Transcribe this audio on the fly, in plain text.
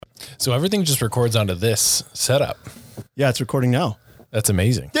So everything just records onto this setup. Yeah, it's recording now. That's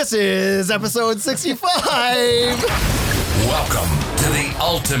amazing. This is episode 65. Welcome to the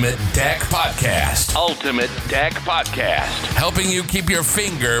Ultimate Deck Podcast. Ultimate Deck Podcast. Helping you keep your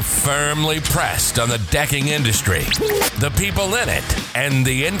finger firmly pressed on the decking industry, the people in it, and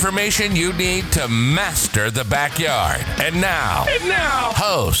the information you need to master the backyard. And now,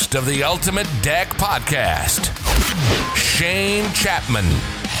 host of the Ultimate Deck Podcast, Shane Chapman.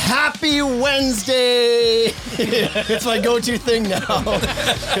 Happy Wednesday! It's my go-to thing now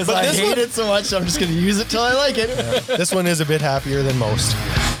because I hate it so much. I'm just going to use it till I like it. This one is a bit happier than most.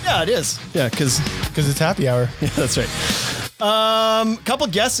 Yeah, it is. Yeah, because it's happy hour. Yeah, that's right. Couple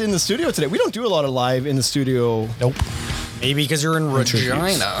guests in the studio today. We don't do a lot of live in the studio. Nope. Maybe because you're in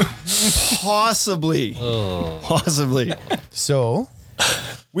Regina. Possibly. Possibly. So,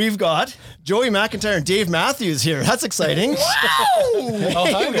 we've got Joey McIntyre and Dave Matthews here. That's exciting.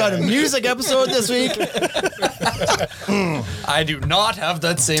 Wow! We've got a music episode this week. I do not have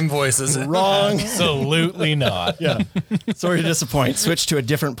that same voice as it. Wrong. Absolutely not. Yeah. Sorry to disappoint. Switch to a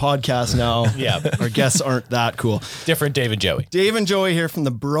different podcast now. Yeah. Our guests aren't that cool. Different Dave and Joey. Dave and Joey here from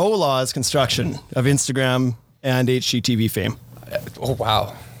the BroLaws construction of Instagram and HGTV fame. Oh,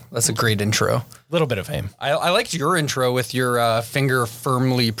 wow. That's a great intro. A little bit of fame. I liked your intro with your finger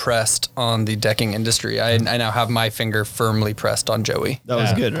firmly pressed on the decking industry. I now have my finger firmly pressed on Joey. That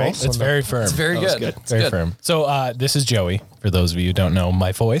was good, right? It's very firm. It's very That was good. good. It's Very good. firm. So this is Joey. For those of you who don't know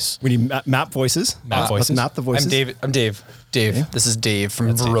my voice. We need map voices. Map voices. Let's map the voices. I'm Dave. Dave. This is Dave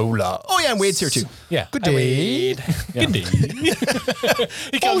from BroLaws. Oh, yeah, and Wade's here too. Yeah. good day. Good day.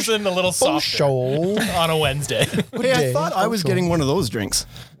 He comes in a little soft Show. on a Wednesday. Hey, I thought I was getting one of those drinks.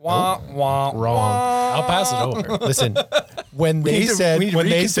 Wah, wah, Wrong. I'll pass it over. Listen, when We they need to said,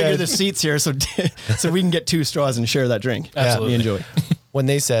 reconfigure the seats here so we can get two straws and share that drink. Absolutely. Me and Joey. when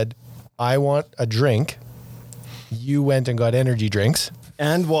they said, I want a drink, you went and got energy drinks.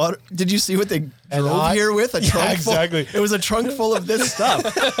 And water. Did you see what they drove I- here with? A trunk exactly. full. It was a trunk full of this stuff.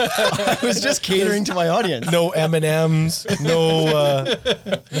 I was just catering to my audience. No M&Ms, no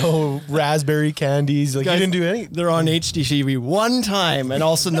raspberry candies. Like, Guys, you didn't do any. They're on HDTV one starts and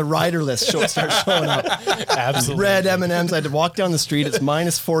all of a sudden the rider list starts showing up. Absolutely. Red M&Ms. I had to walk down the street. It's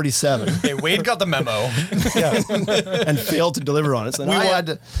minus 47 Hey, Wade got the memo. and failed to deliver on it. So then I had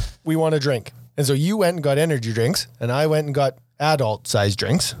to. We want a drink. And so you went and got energy drinks, and I went and got adult size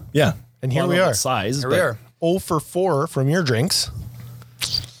drinks. Yeah. And here Well, we I don't know are. what Size. Here but we are. 0 for 4 from your drinks.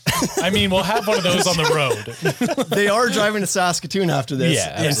 I mean, we'll have one of those on the road. They are driving to Saskatoon after this.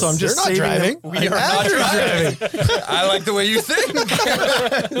 Yeah, And so I'm just They're not saving driving. them. We are not driving. I like the way you think.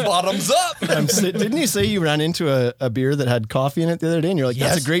 Bottoms up. Didn't you say you ran into a beer that had coffee in it the other day? And you're like,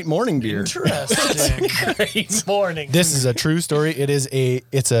 that's Yes. a great morning beer. Interesting. Great morning. This is a true story.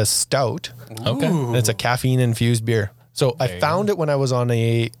 It's a stout. Okay. And it's a caffeine infused beer. So I found it when I was on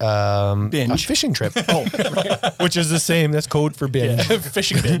a Binge. fishing trip. Oh, which is the same. That's code for binge.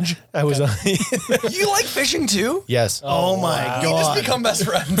 Fishing binge. I was on. You like fishing too? Yes. Oh my You just God. become best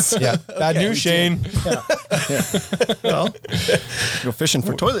friends. Yeah. Bad news, Shane. Well, go fishing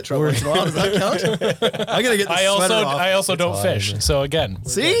for toilet trouble once in a while. Does that count? I gotta get the I sweater off. also don't fish. So again,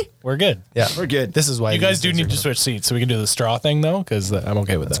 See? we're good. Yeah. We're good. This is why You guys these do things need are to switch seats so we can do the straw thing though, because I'm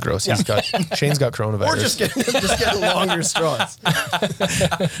okay with that. gross. Shane's got coronavirus. Or just get longer straws.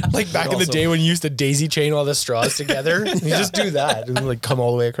 like back in the also- day when you used to daisy chain all the straws together. You just do that. It would like come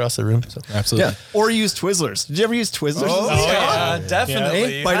all the way across the room. So. Absolutely. Yeah. Or use Twizzlers. Did you ever use Twizzlers? Oh, yeah, Hey,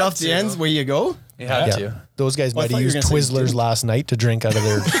 definitely. bite You off have the to. ends where you go. You have Yeah. to. Those guys Well, I might thought have you were used gonna say you Twizzlers didn't. last night to drink out of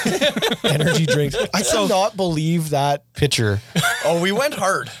their energy drinks. I cannot believe that picture. Oh, we went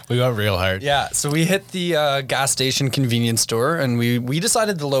hard. We went real hard. Yeah, so we hit the gas station convenience store and we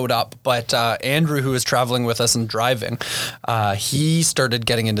decided to load up, but Andrew, who was traveling with us and driving, he started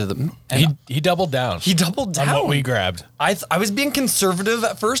getting into them. And He doubled down. he doubled down. on what we grabbed. I was being conservative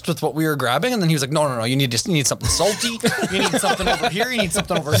at first with what we were grabbing, and then he was like, no, you need something salty. You need something over here. You need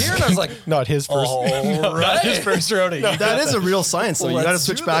something over here. And I was like, Not his first. all right. Not his first rodeo. That is a real science, though. You got to Let's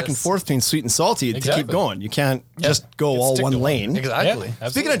switch do back and this. forth between sweet and salty to Exactly. keep going. You can't just go all Stick one to lane. Exactly.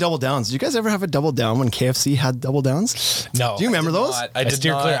 Speaking of double downs, did you guys ever have a double down when KFC had double downs? No. Do you remember those? I did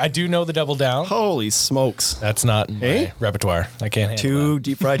steer not. clear. I do know the double down. Holy smokes. That's not in my Hey? repertoire. I can't handle Two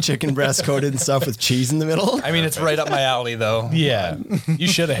deep fried chicken breast coated and stuff with cheese in the middle. I mean, it's right up my alley, though. that. Yeah, you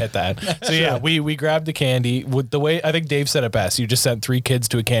should have hit that. So yeah, we grabbed the candy. With the way I think Dave said it best, you just sent 3 kids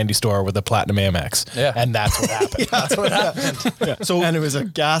to a candy store with a Platinum Amex. Yeah. and that's what happened. That's what happened. So, and it was a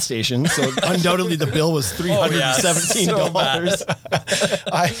gas station, so undoubtedly the bill was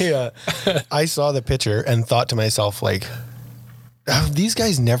 $317. I saw the picture and thought to myself, like, have these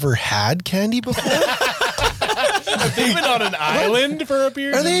guys never had candy before? They've been on an island for a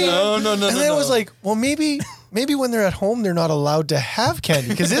period. Are they? No. And then I was like, well, maybe when they're at home, they're not allowed to have candy,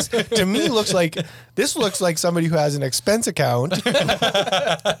 because this to me looks like somebody who has an expense account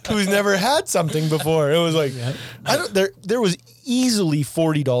who's never had something before. It was like, there was easily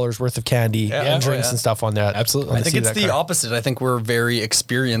 $40 worth of candy and drinks and stuff on that. Absolutely. I think it's the opposite. I think we're very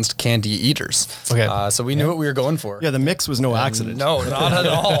experienced candy eaters. Okay. So we knew what we were going for. Yeah, the mix was no accident. No, not at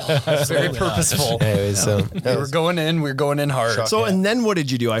all. Very purposeful. Anyways, We were going in hard. So, and then what did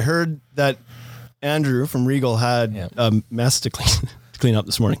you do? I heard that Andrew from Regal had a mess to clean up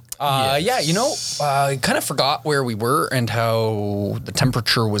this morning. Yeah, I kind of forgot where we were and how the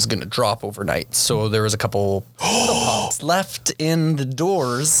temperature was going to drop overnight. So there was a couple pops left in the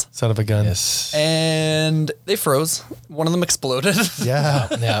doors, son of a gun. Yes. and they froze. One of them exploded. Yeah.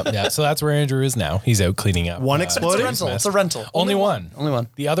 Yeah. So that's where Andrew is now. He's out cleaning up. One It's exploded? a rental. It's a rental. Only one. Only one.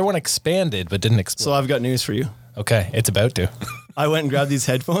 The other one expanded but didn't explode. So I've got news for you. Okay, it's about to. I went and grabbed these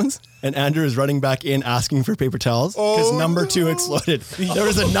headphones, and Andrew is running back in asking for paper towels because number 2 exploded. There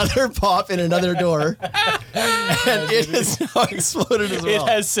was another pop in another door, and it has now exploded as well. It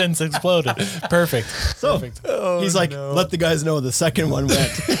has since exploded. Perfect. So he's like, let the guys know the second one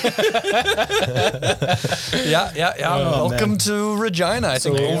went. Yeah. Welcome to Regina. I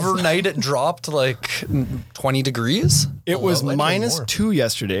think overnight it dropped like 20 degrees. It was -2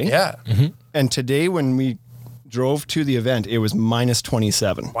 yesterday. Yeah. And today when we drove to the event, it was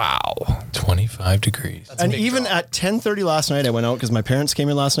 -27. Wow. 25 degrees. And even at 10:30 last night, I went out because my parents came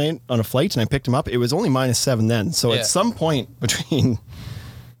in last night on a flight and I picked them up. It was only -7 then. So Yeah. at some point between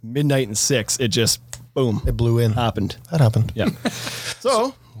midnight and 6, it just, boom, It blew in. happened. That happened. Yeah.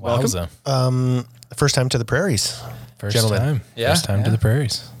 So, welcome. Wowza. First time to the prairies. First Gentlemen. time. Yeah. First time to the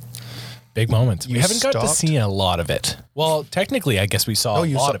prairies. Big moments. We You haven't got to stopped? see a lot of it. Well, technically, I guess we saw a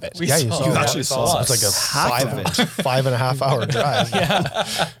lot of it. Yeah, you actually saw It's like a half of it. 5.5 hour drive. Yeah.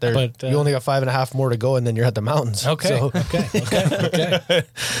 But, you only got 5.5 more to go, and then you're at the mountains. Okay. So, Okay.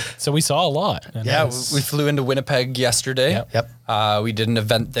 So we saw a lot. And Yeah, that's- we flew into Winnipeg yesterday. Yep. We did an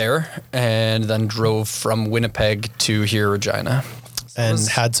event there and then drove from Winnipeg to here, Regina. and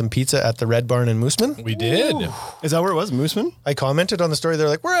had some pizza at the Red Barn in Mooseman. we did. Is that where it was? Mooseman? I commented on the story. They're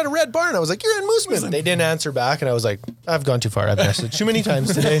like, "We're at a Red Barn." I was like, "You're in Mooseman." They didn't answer back, and I was like, "I've gone too far. I've messaged too many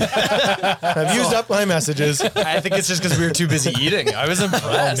times today. I've used up my messages." I think it's just because we were too busy eating. I was Oh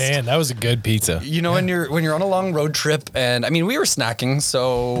impressed. man, that was a good pizza. You know, when you're on a long road trip, and I mean, we were snacking,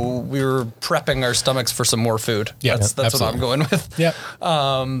 so we were prepping our stomachs for some more food. Yeah, that's what I'm absolutely. going with. Yep.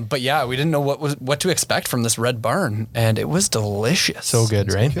 But yeah, we didn't know what to expect from this Red Barn, and it was delicious. So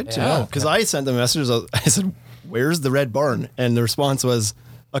good, right? Good to know. Because I sent them messages. I said, "Where's the Red Barn?" And the response was,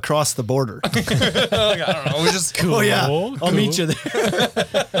 "Across the border." I don't know. We just Cool. Oh yeah, Cool. I'll meet you there.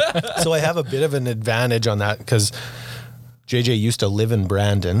 So I have a bit of an advantage on that because JJ used to live in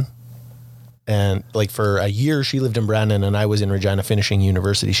Brandon. And like for a year, she lived in Brandon and I was in Regina finishing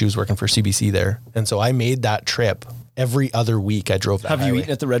university. She was working for CBC there. And so I made that trip every other week. I drove that Have you highway.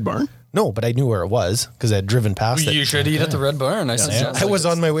 eaten at the Red Barn? No, but I knew where it was because I had driven past it. You should eat at the Red Barn. I suggest. I was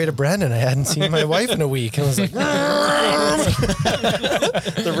on my way to Brandon. I hadn't seen my wife in a week. And I was like,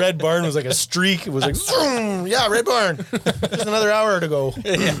 the Red Barn was like a streak. It was like, yeah, Red Barn. Just another hour to go.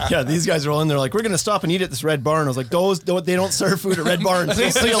 Yeah, these guys are all in there like, we're going to stop and eat at this Red Barn. I was like, they don't serve food at Red Barns.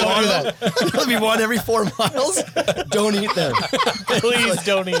 Please see a lot of that. There'll be one every 4 miles. Don't eat there. Please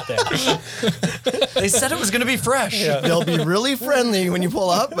don't eat that. They said it was going to be fresh. They'll be really friendly when you pull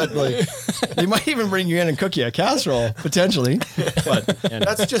up, but like, they might even bring you in and cook you a casserole, potentially. But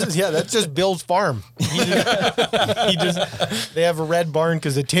That's just Bill's farm. They have a Red Barn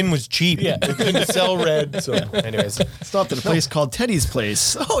because the tin was cheap. Yeah. They couldn't sell red. So anyways, stopped at a place called Teddy's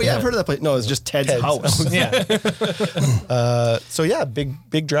Place. Oh yeah, I've heard of that place. No, it's just Ted's house. Yeah. so yeah,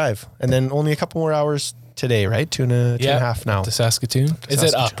 big drive. And then only a couple more hours today, right? Two and a half now. To Saskatoon. Is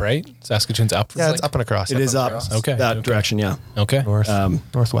it up, right? Saskatoon's up. Yeah, it's up and across. It is up Okay. that direction, yeah. Okay. North,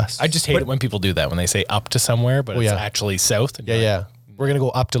 northwest. I just hate it when people do that, when they say up to somewhere, but it's yeah. actually south. And yeah, you're yeah. like, We're gonna go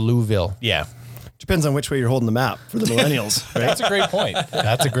up to Louisville. Yeah. Depends on which way you're holding the map for the millennials, right? That's a great point.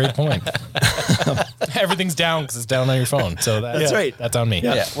 That's a great point. Everything's down because it's down on your phone. So That's right. That's on me.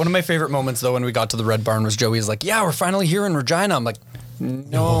 Yeah. One of my favorite moments though when we got to the Red Barn was Joey's like, "Yeah, we're finally here in Regina." I'm like,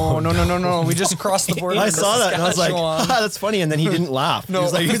 No. We just crossed the border. I saw that and I was like, Saskatchewan. that's funny. And then he didn't laugh. He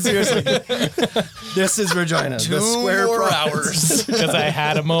was like, seriously, this is Regina. The 2 square more province. hours. Because I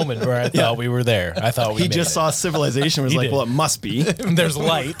had a moment where I thought we were there. I thought we He made just it. saw civilization. Was He like, did. well, it must be. There's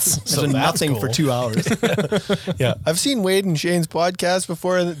lights. So So that's nothing cool. for 2 hours. Yeah, I've seen Wade and Shane's podcast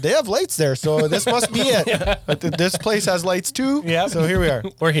before, and they have lights there, so this must be it. But this place has lights too. Yeah. So here we are.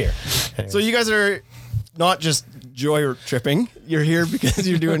 We're here. So you guys are not just joy tripping. You're here because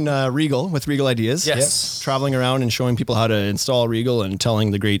you're doing Regal with Regal Ideas. Yes. Traveling around and showing people how to install Regal and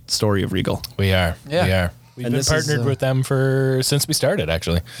telling the great story of Regal. We are. Yeah. We are. We've And been this is, partnered with them since we started,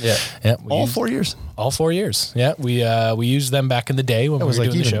 actually. Yeah. Yeah. All 4 years. All 4 years. Yeah. We used them back in the day when we were doing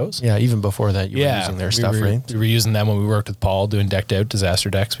the shows. Yeah, even before that, you were using their stuff, right? We were using them when we worked with Paul doing decked out disaster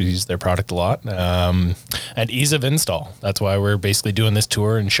decks. We used their product a lot. And ease of install. That's why we're basically doing this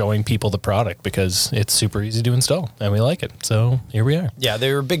tour and showing people the product, because it's super easy to install and we like it. So here we are. Yeah,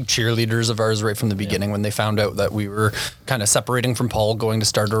 they were big cheerleaders of ours right from the beginning. When they found out that we were kind of separating from Paul, going to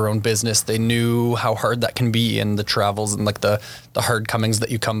start our own business, they knew how hard that can be and the travels and like the hard comings that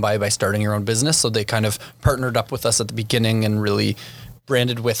you come by starting your own business. So they kind of partnered up with us at the beginning and really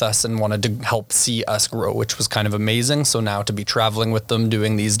branded with us and wanted to help see us grow, which was kind of amazing. So now to be traveling with them,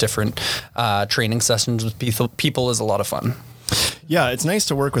 doing these different training sessions with people is a lot of fun. Yeah, it's nice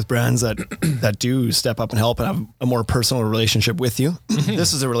to work with brands that do step up and help and have a more personal relationship with you.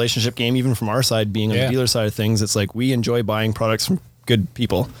 This is a relationship game, even from our side, being on the dealer side of things. It's like we enjoy buying products from good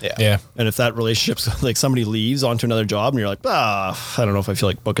people. Yeah. And if that relationship's like somebody leaves onto another job and you're like, I don't know if I feel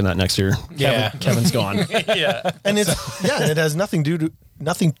like booking that next year. Yeah. Kevin's gone. Yeah. And it has nothing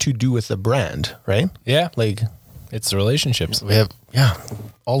to do with the brand, right? Yeah. Like It's the relationships. we have,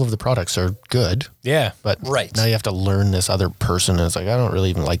 all of the products are good, Yeah. but Right. now you have to learn this other person. And it's like, I don't really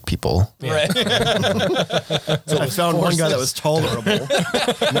even like people. Right. So I found one guy that was tolerable.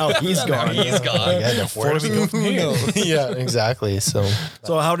 Now he's gone. He's gone. Where do we go from here? Yeah, exactly. So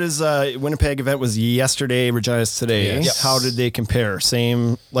So how does Winnipeg event was yesterday, Regina's today? Yes. How did they compare?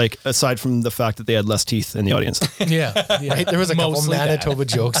 Same, like aside from the fact that they had less teeth in the audience. Yeah. right, there was a couple Mostly that. Manitoba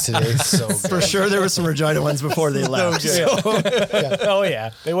jokes today. So good. For sure there were some Regina ones before they left. Oh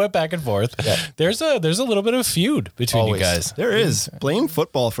yeah. They went back and forth. There's a little bit of feud between Always. you guys. There is. Blame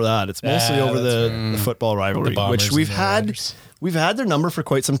football for that. It's mostly Ah, over the football rivalry, Bombers which we've and the had. Riders. We've had their number for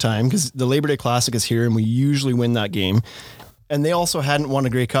quite some time because the Labor Day Classic is here and we usually win that game. And they also hadn't won a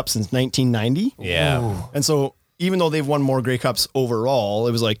Grey Cup since 1990. Yeah. And so even though they've won more Grey Cups overall,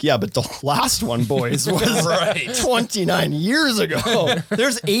 it was like, yeah, but the last one, boys, was 29 years ago.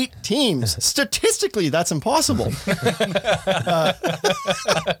 There's 8 teams. Statistically, that's impossible.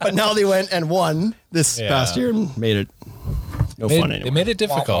 But now they went and won this past year and made it no fun They anymore. made it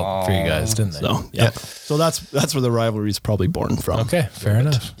difficult for you guys, didn't they? So, yeah. So that's where the rivalry is probably born from. Okay, fair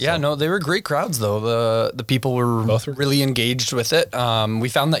enough. Yeah, no, they were great crowds though. The people were really engaged with it. We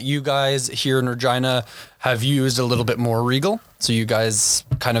found that you guys here in Regina have used a little bit more Regal, so you guys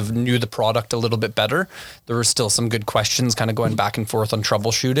kind of knew the product a little bit better. There were still some good questions kind of going back and forth on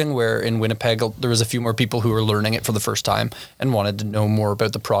troubleshooting, where in Winnipeg there was a few more people who were learning it for the first time and wanted to know more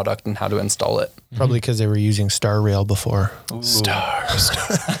about the product and how to install it. probably because they were using Star Rail before. Stars.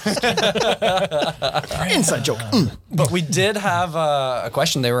 Inside joke. But we did have a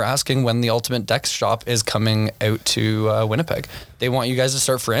question. They were asking when the Ultimate Deck Shop is coming out to Winnipeg. They want you guys to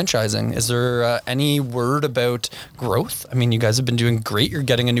start franchising. Is there any word about growth? I mean, you guys have been doing great. You're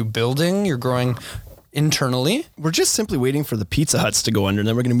getting a new building. You're growing internally. We're just simply waiting for the Pizza Huts to go under and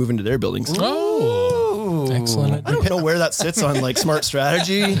then we're going to move into their buildings. Oh, excellent. I don't know where that sits on like smart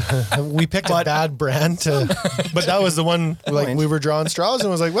strategy. We picked a bad brand but that was the one like we were drawing straws and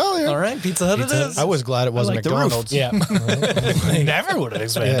was like, well, All right, Pizza Hut it is. I was glad it wasn't like the roof. McDonald's. Yeah. Never would have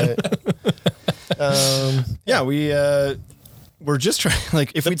expected. Yeah, we're just trying,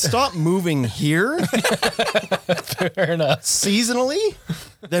 like, if we'd stop moving here Fair enough. seasonally,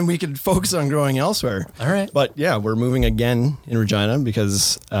 then we could focus on growing elsewhere. All right. But yeah, we're moving again in Regina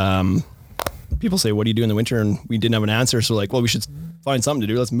because people say, what do you do in the winter? And we didn't have an answer. So like, well, we should find something to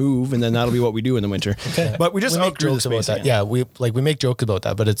do. Let's move. And then that'll be what we do in the winter. Okay. But we just We make outgrew the jokes about space that. again. Yeah, we make jokes about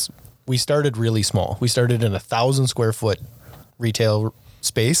that, but we started really small. We started in 1,000 square foot retail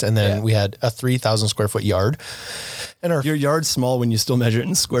space, and then we had a 3,000 square foot yard. And our Your yard's small when you still measure it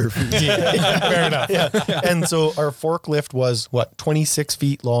in square feet. Fair enough. and so our forklift was 26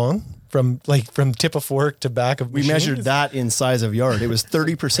 feet long from tip of fork to back of We machine. measured that in size of yard. It was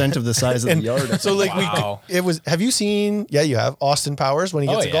 30% of the size of the yard. So like it was. Have you seen? Yeah, you have Austin Powers when he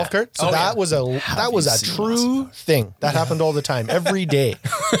gets a golf cart. So that was a true thing that happened all the time, every day.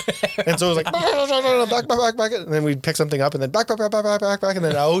 And so it was like back, and then we'd pick something up, and then back, and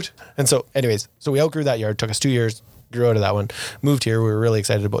then out. And so, anyways, so we outgrew that yard. Took us 2 years. Grew out of that one. Moved here. We were really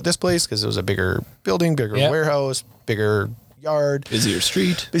excited about this place because it was a bigger building, bigger warehouse, bigger yard, busier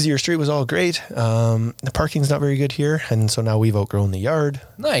street was all great. The parking's not very good here, and so now we've outgrown the yard.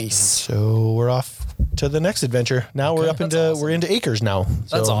 Nice. So we're off to the next adventure. Now we're into acres now.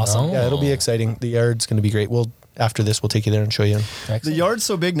 That's awesome. Yeah, it'll be exciting. The yard's going to be great. After this, we'll take you there and show you. Excellent. The yard's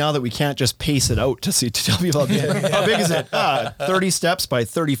so big now that we can't just pace it out to tell people how big is it? 30 steps by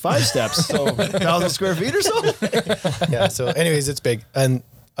 35 steps, so 1,000 square feet or so. Yeah. So, anyways, it's big, and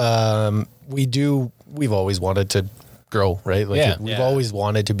we've always wanted to grow, right? We've always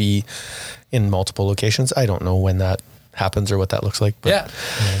wanted to be in multiple locations. I don't know when that happens or what that looks like. But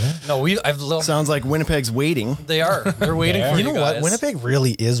No, sounds like Winnipeg's waiting. They are. They're waiting for you. You know what? Winnipeg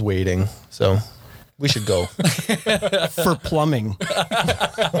really is waiting. So. We should go for plumbing. Did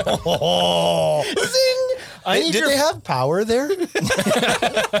they have power there? Did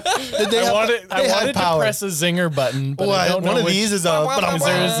they I wanted to press a zinger button, but I don't know one of these is a. Is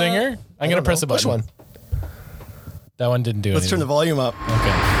there a zinger? I'm gonna press a button. Which one? That one didn't do Let's turn the volume up.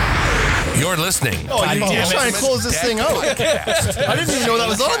 Okay. You're listening. Oh, you're trying to close this thing out. I didn't even know that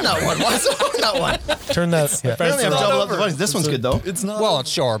was on that one. Why is it on that one? Turn that. I only have double up the volume. This one's good though. It's not. Well, it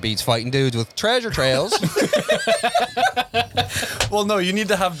sure beats fighting dudes with treasure trails. Well, no, you need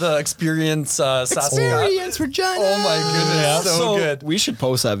to have the experience. Experience Regina. Oh my goodness, so good. We should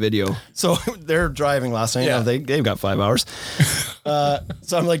post that video. So they're driving last night. Yeah. They've got 5 hours.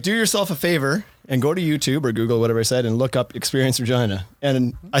 So I'm like, do yourself a favor and go to YouTube or Google, whatever I said, and look up Experience Regina.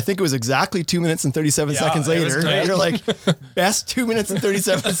 And I think it was exactly 2 minutes and 37 seconds later. You're like, best 2 minutes and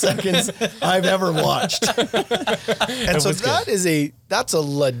 37 seconds I've ever watched. And so that's a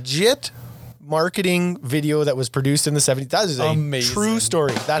legit marketing video that was produced in the 70s. That is a true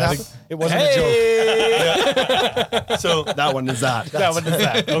story. That happened. It wasn't a joke. So that one is that. That one is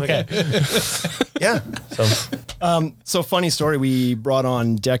that. Okay. Yeah. So funny story. We brought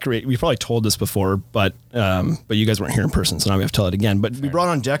on decorate. We probably told this before, but you guys weren't here in person, so now we have to tell it again. But we brought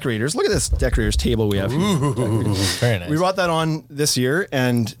on decorators. Look at this decorators table we have here. Very nice. We brought that on this year,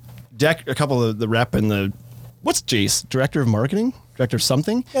 and a couple of the rep and the what's Jace, director of marketing, director of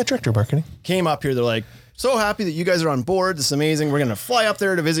something. Yeah, director of marketing came up here. They're like, so happy that you guys are on board. This is amazing. We're going to fly up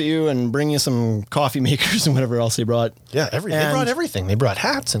there to visit you and bring you some coffee makers and whatever else they brought. Yeah, everything. They brought everything. They brought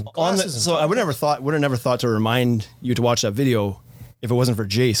hats and glasses. So I would have never thought to remind you to watch that video if it wasn't for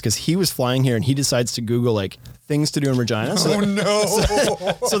Jace, because he was flying here and he decides to Google like things to do in Regina. So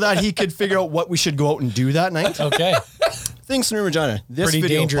that he could figure out what we should go out and do that night. Okay. Things to do in Regina. This pretty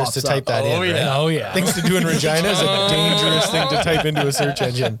video dangerous pops to type up. that in. Yeah. Right? Oh yeah. Things to do in Regina is a dangerous thing to type into a search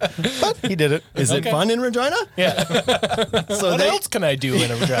engine. But he did it. Is it fun in Regina? Yeah. So What else can I do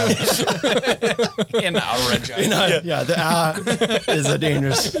in a Regina? In our Regina. The is a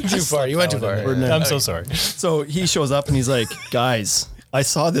dangerous. Too far. You went too far. I'm so sorry. So he shows up and he's like, guys, I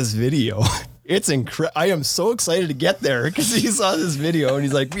saw this video. It's incredible. I am so excited to get there because he saw this video and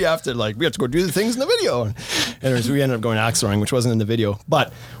he's like, we have to go do the things in the video. And anyways, we ended up going axe throwing, which wasn't in the video,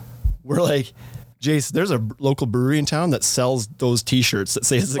 but we're like, Jace, there's a local brewery in town that sells those T-shirts that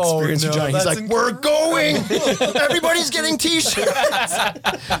say it's Experience Regina. He's like, we're going. Everybody's getting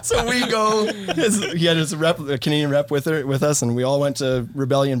T-shirts. So we go. He had his a Canadian rep with us, and we all went to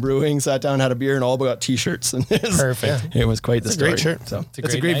Rebellion Brewing, sat down, had a beer, and all got T-shirts. And Perfect. It was quite the story. Great shirt. So it's a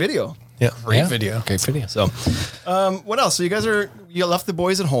great great night. video. Yeah. Great video. Great video. So, what else? So you left the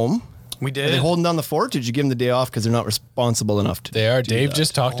boys at home. We Are did. they holding down the fort? Did you give them the day off because they're not responsible enough to? They are. do Dave that?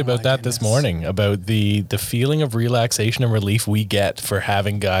 just talked about that this morning, about the feeling of relaxation and relief we get for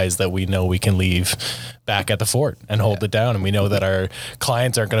having guys that we know we can leave back at the fort and hold it down. And we know that our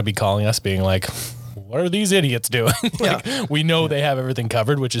clients aren't going to be calling us being like, what are these idiots doing? We know they have everything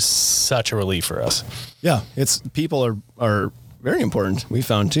covered, which is such a relief for us. Yeah, people are very important. We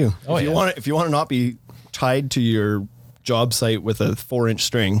found too. If you want to not be tied to your job site with a 4-inch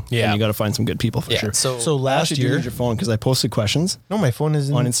string, then you got to find some good people for sure. So last Actually, do year, need your phone because I posted questions no, my phone is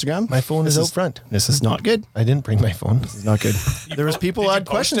on Instagram. My phone is out front. This is not good. I didn't bring my phone. This is not good. There was people who had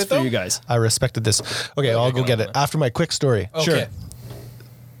questions for you guys. I respected this. Okay, I'll go get it after my quick story. Okay. Sure.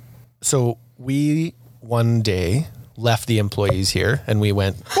 So we one day left the employees here and we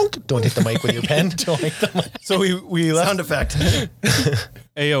went, don't hit the mic with your pen. Don't hit the mic. So we left. Sound effect.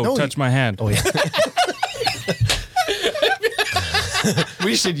 Ayo, touch my hand. Oh yeah.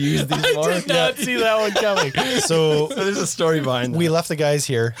 We should use these more. Did not see that one coming. So there's a story behind that. We left the guys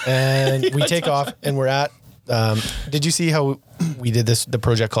here and we take off and we're at, did you see how we did the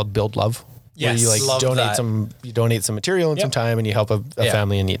project called Build Love? Where Yes, you like love that. donate some material and some time and you help a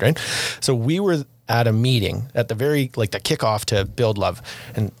family in need, right? So we were at a meeting at the very, like the kickoff to Build Love.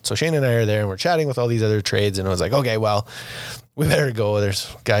 And so Shane and I are there and we're chatting with all these other trades and it was like, okay, well, we better go.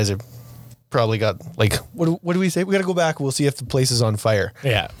 There's guys are probably got like, what do we say? We got to go back. We'll see if the place is on fire.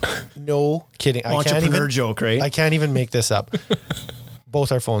 Yeah. No kidding. Entrepreneur joke, right? I can't even make this up.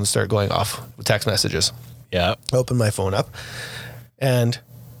 Both our phones start going off with text messages. Yeah. I open my phone up and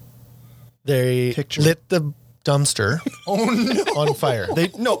they lit the dumpster on fire.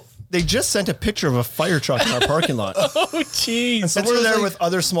 They just sent a picture of a fire truck in our parking lot. Oh, jeez. So we're there with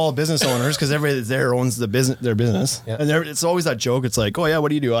other small business owners because everybody that's there owns their business. Yeah. And it's always that joke. It's like, oh yeah, what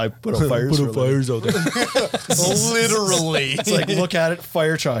do you do? I put out fires. Put fires out there. Literally. It's like, look at it,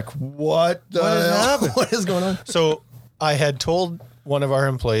 fire truck. What is happening? What is going on? So I had told one of our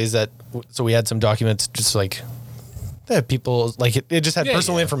employees that, so we had some documents just like that people like it just had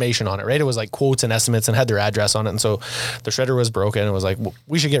personal information on it, right? It was like quotes and estimates and had their address on it. And so the shredder was broken and it was like, well,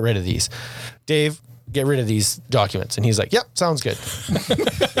 we should get rid of these. Dave, get rid of these documents. And he's like, yep, sounds good.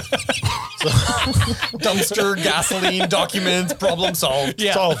 Dumpster, gasoline, documents, problem solved.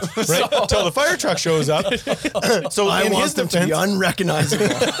 Yeah. Solved, right? Until the fire truck shows up. So I in want his them to be defense,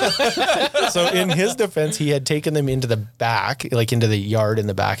 unrecognizable. so in his defense, he had taken them into the back, like into the yard in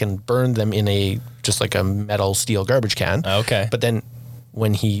the back, and burned them in just like a metal steel garbage can. Okay. But then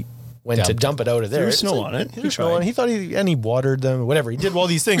when he went to dump it out of there, There's snow on it. There's snow on it. He thought he watered them, whatever. He did all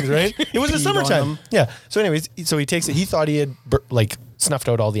these things, right? It was the Peed on summertime. them. Yeah. So anyways, so he takes it. He thought he had like snuffed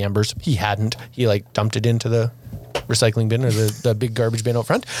out all the embers. He hadn't. He like dumped it into the recycling bin or the big garbage bin out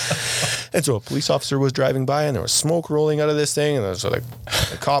front. And so a police officer was driving by and there was smoke rolling out of this thing. And so the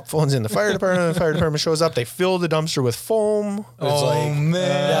cop phones in the fire department and the fire department shows up. They fill the dumpster with foam. It's man.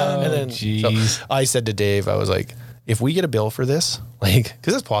 yeah. And then Jeez. I said to Dave, I was like, if we get a bill for this, like,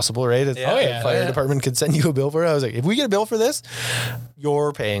 because it's possible, right? The fire department could send you a bill for it. I was like, if we get a bill for this,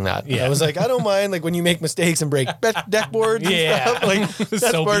 you're paying that. Yeah. I was like, I don't mind, like, when you make mistakes and break deck boards and stuff. Like,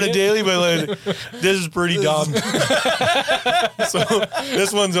 that's So part be of it. daily, but like, this is pretty dumb. So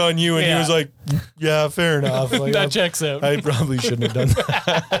this one's on you. And he was like, yeah, fair enough. Like, That checks out. I probably shouldn't have done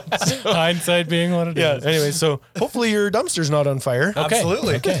that. Hindsight being what it is. Yeah. Anyway, so hopefully your dumpster's not on fire.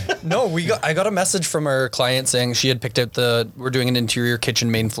 Absolutely. Okay. No, I got a message from our client saying she had picked out we're doing an interior kitchen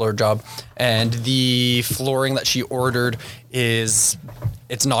main floor job, and the flooring that she ordered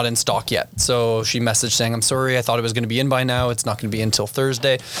it's not in stock yet. So she messaged saying, I'm sorry, I thought it was going to be in by now. It's not going to be until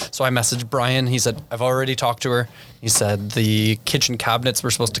Thursday. So I messaged Brian. He said, I've already talked to her. He said the kitchen cabinets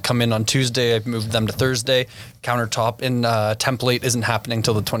were supposed to come in on Tuesday. I moved them to Thursday. Countertop in template isn't happening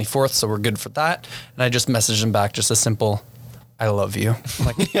till the 24th. So we're good for that. And I just messaged him back just a simple, I love you. I'm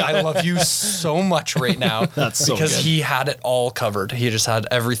like, I love you so much right now. That's so because good. he had it all covered. He just had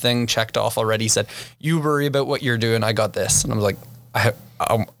everything checked off already. He said, you worry about what you're doing. I got this. And I was like,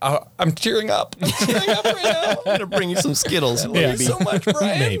 I'm tearing up. I'm tearing up right now. I'm going to bring you some Skittles. Thank you so much,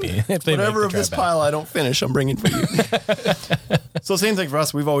 Brian. Maybe. If they Whatever make of the this drive back. pile I don't finish, I'm bringing for you. So same thing for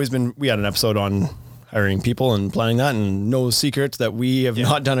us. We had an episode on hiring people and planning that, and no secret that we have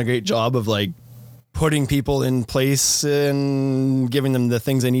not done a great job of like putting people in place and giving them the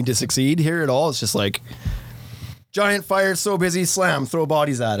things they need to succeed here at all. It's just like giant fire, so busy, slam, throw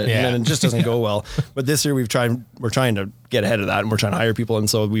bodies at it. Yeah. And then it just doesn't go well. But this year we're trying to get ahead of that, and we're trying to hire people. And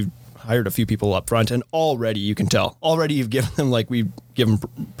so we've hired a few people up front, and already you can tell. Already you've given them we've given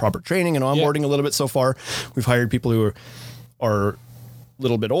proper training and onboarding a little bit so far. We've hired people who are a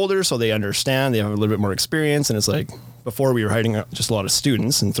little bit older, so they understand, they have a little bit more experience. And it's like, before we were hiring just a lot of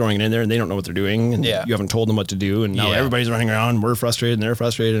students and throwing it in there, and they don't know what they're doing, and you haven't told them what to do, and now everybody's running around, and we're frustrated and they're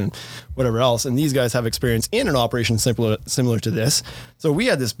frustrated and whatever else. And these guys have experience in an operation similar to this. So we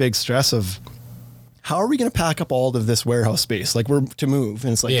had this big stress of, how are we going to pack up all of this warehouse space? Like, we're to move.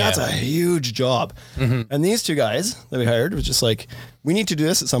 And it's like, that's a huge job. And these two guys that we hired was just like, we need to do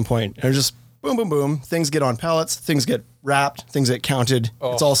this at some point. And they're just boom, boom, boom. Things get on pallets, things get wrapped, things get counted.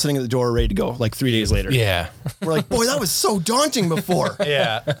 It's all sitting at the door ready to go like 3 days later. Yeah. We're like, boy, that was so daunting before.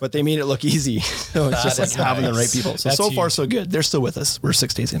 But they made it look easy. So it's just like having the right people. So That's far, huge. so good. They're still with us. We're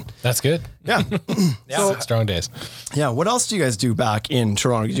 6 days in. That's good. Yeah. So, strong days. Yeah. What else do you guys do back in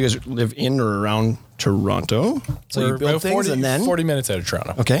Toronto? Do you guys live in or around Toronto? So We're you build about things 40, and then 40 minutes out of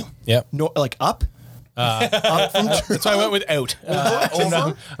Toronto. Okay. Yep. No, like up. That's why I went with out.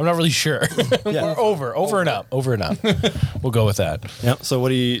 I'm not really sure. Or over and up. We'll go with that. Yep. So what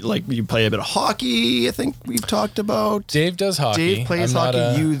do you like? You play a bit of hockey, I think we've talked about. Dave does hockey. Dave plays I'm not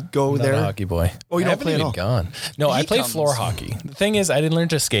hockey. You go I'm there. Not a hockey boy. Oh, you I don't haven't play at even all? gone. No, I play floor hockey. The thing is, I didn't learn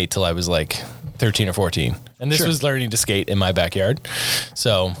to skate till I was like 13 or 14, and this was learning to skate in my backyard.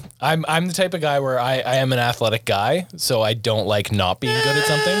 So I'm the type of guy where I am an athletic guy, so I don't like not being good at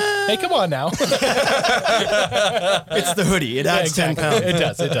something. Hey, come on now. It's the hoodie. It adds 10 pounds.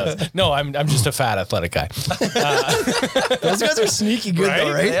 It does. No, I'm just a fat athletic guy. Those guys are sneaky good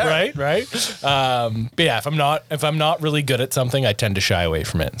though, right? Right. But yeah, if I'm not really good at something, I tend to shy away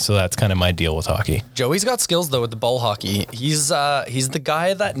from it. So that's kind of my deal with hockey. Joey's got skills though with the ball hockey. He's the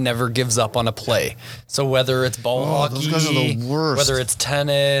guy that never gives up on a play. So whether it's ball hockey, those guys are the worst. whether it's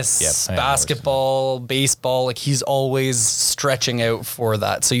tennis, Yep, basketball, baseball, like he's always stretching out for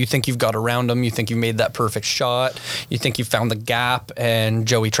that. So you think you've got around him, you think you made that perfect shot, you think you found the gap, and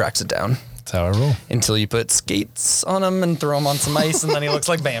Joey tracks it down. That's how I roll. Until you put skates on him and throw him on some ice, and then he looks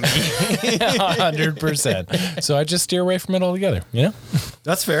like Bambi. 100%. So I just steer away from it altogether. You know?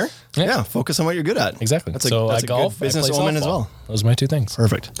 That's fair. Yeah. Focus on what you're good at. Exactly. That's So that's I golf, good business I play omen as softball. well. Those are my two things.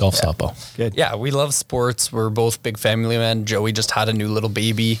 Perfect. Golf, softball. Good. Yeah, we love sports. We're both big family men. Joey just had a new little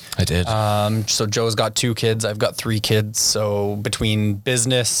baby. I did. So Joe's got 2 kids. I've got 3 kids. So between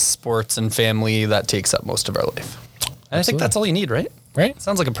business, sports, and family, that takes up most of our life. And I think that's all you need, right? Right?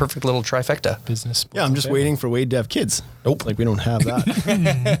 Sounds like a perfect little trifecta. Business. sports, Yeah, I'm and just family. waiting for Wade to have kids. Nope. Like we don't have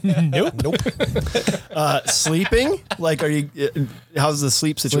that. Nope. Sleeping? Like, are you? How's the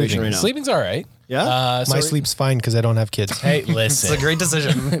sleep situation right now? Sleeping's all right. Yeah? So My sleep's fine because I don't have kids. Hey, It's a listen. great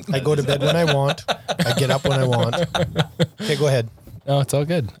decision. I go to bed when I want. I get up when I want. Okay, go ahead. No, it's all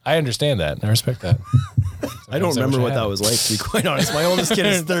good. I understand that. I respect that. I don't Sometimes I remember wish I what had that it. was like, to be quite honest. My oldest kid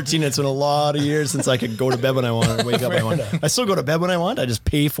is 13. It's been a lot of years since I could go to bed when I want and wake up when I want. I still go to bed when I want. I just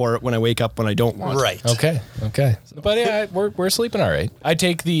pay for it when I wake up when I don't want. Right. Okay. But yeah, we're sleeping all right. I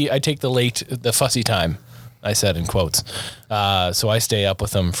take the fussy time. I said in quotes. So I stay up with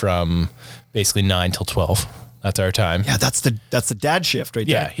them from basically 9 till 12. That's our time. Yeah, that's the dad shift right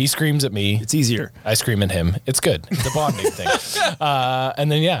Yeah, there. he screams at me. It's easier. I scream at him. It's good. It's a bonding thing.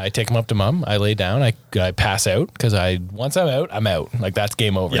 And then, I take him up to mom. I lay down. I pass out because once I'm out, I'm out. Like, that's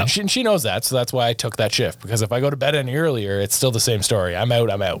game over. Yep. And she knows that. So that's why I took that shift. Because if I go to bed any earlier, it's still the same story. I'm out.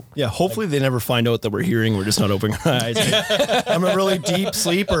 Yeah, hopefully they never find out that we're hearing. We're just not opening our eyes. I'm a really deep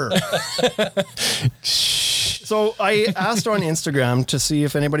sleeper. So I asked on Instagram to see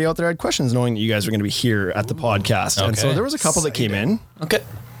if anybody out there had questions, knowing that you guys are going to be here at the podcast. And so Okay. there was a couple that came in. Okay.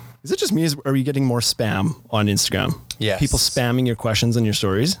 Is it just me? Are we getting more spam on Instagram? Yes. People spamming your questions and your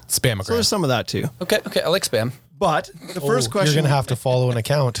stories? Spamagram. So there's some of that too. Okay. I like spam. But the first question... You're going to have to follow an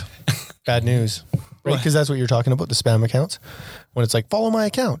account. Bad news. Right? Because that's what you're talking about, the spam accounts. When it's like, follow my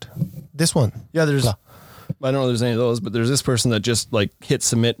account. This one. Yeah, there's... Blah. I don't know if there's any of those, but there's this person that just like hit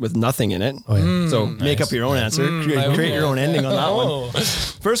submit with nothing in it. Oh, yeah. So make up your own answer. Create your own ending on that one.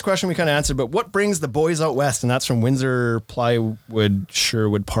 First question we kind of answered, but what brings the boys out west? And that's from Windsor Plywood,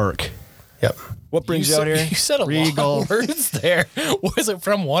 Sherwood Park. Yep. What brings you out here? You said a Regal. lot of words there. Was it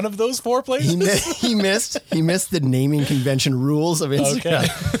from one of those 4 places? He missed the naming convention rules of Instagram.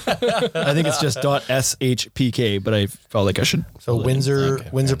 I think it's just .shpk, but I felt like I should. So Windsor Okay.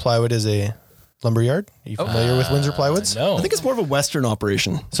 Windsor Plywood is a lumber yard. Are you familiar with Windsor Plywoods? No. I think it's more of a Western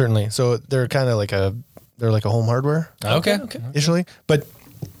operation. Certainly. So they're kind of like a home hardware Okay. initially, but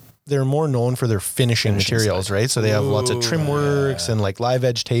they're more known for their finishing materials, right? So they have lots of trim works and like live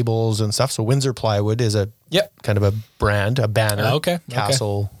edge tables and stuff. So Windsor Plywood is a kind of a brand, a banner. Okay.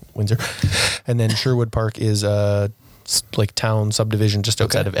 Castle Windsor. And then Sherwood Park is a like town subdivision just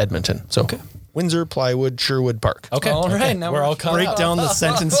outside of Edmonton. So Windsor Plywood, Sherwood Park. Okay. All right, now we're all caught Break up. down the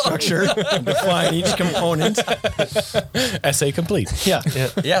sentence structure, define each component. Essay complete. Yeah.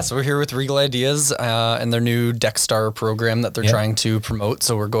 Yeah, so we're here with Regal Ideas and their new Deck Star program that they're trying to promote.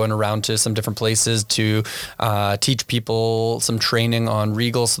 So we're going around to some different places to teach people some training on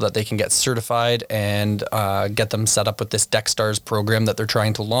Regal so that they can get certified and get them set up with this Deck Stars program that they're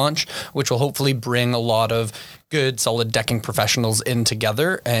trying to launch, which will hopefully bring a lot of good, solid decking professionals in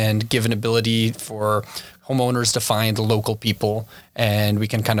together and give an ability for homeowners to find local people, and we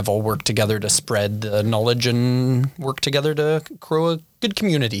can kind of all work together to spread the knowledge and work together to grow a good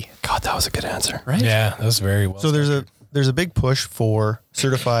community. God, that was a good answer. Right? Yeah, that was very well. So there's a big push for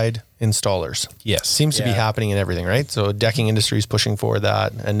certified installers. Yes. Seems to be happening in everything, right? So decking industry is pushing for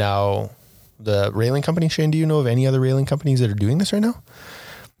that. And now the railing company, Shane, do you know of any other railing companies that are doing this right now?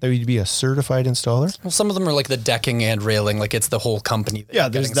 that you'd be a certified installer? Well, some of them are like the decking and railing, like it's the whole company. That Yeah, you're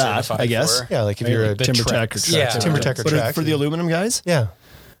there's getting that, certified I guess. for. Yeah, like if you're a Timber Tech or Timber Tech or But Track. for the aluminum guys? Yeah.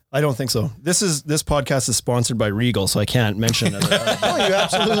 I don't think so. This podcast is sponsored by Regal, so I can't mention it. Oh, you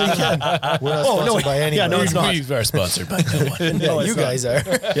absolutely can. We're not sponsored by anyone. Yeah, no, it's not. We are sponsored by no one. Yeah, it's you not. guys are.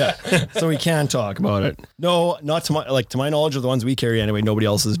 Yeah, so we can talk about it. No, not to my knowledge of the ones we carry anyway. Nobody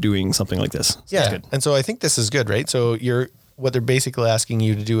else is doing something like this. So Yeah. that's good. And so I think this is good, right? So what they're basically asking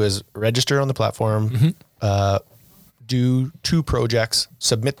you to do is register on the platform, do 2 projects,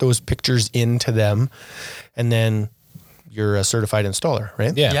 submit those pictures into them, and then you're a certified installer,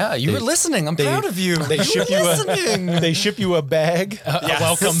 right? Yeah. Yeah, you were listening. I'm proud of you. They ship you they ship you a bag, A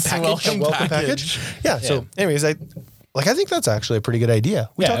welcome package. a welcome package. Yeah. So, anyways, I think that's actually a pretty good idea.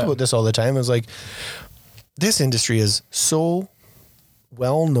 We Yeah. talk about this all the time. It's like this industry is so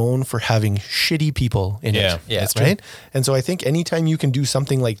well known for having shitty people in Yeah. it. Yeah, it's right. And so I think anytime you can do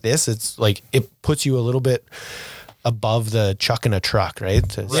something like this, it's like it puts you a little bit above the chuck in a truck, right?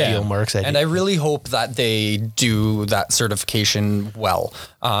 To steal Mark's idea. And I really hope that they do that certification well,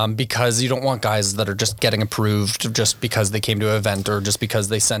 because you don't want guys that are just getting approved just because they came to an event or just because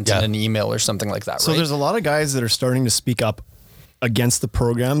they sent in an email or something like that. So right? there's a lot of guys that are starting to speak up against the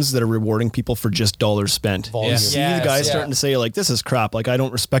programs that are rewarding people for just dollars spent. Volume. You see Yes, the guys yeah. starting to say like, this is crap. Like I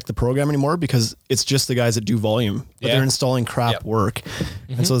don't respect the program anymore because it's just the guys that do volume, but Yeah. they're installing crap Yep. work.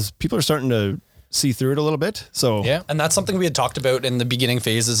 And so people are starting to see through it a little bit. So Yeah. And that's something we had talked about in the beginning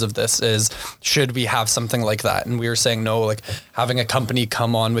phases of this is, should we have something like that? And we were saying, no, like having a company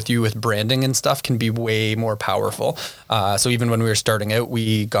come on with you with branding and stuff can be way more powerful. So even when we were starting out,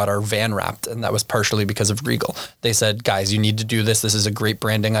 we got our van wrapped, and that was partially because of Regal. They said, guys, you need to do this. This is a great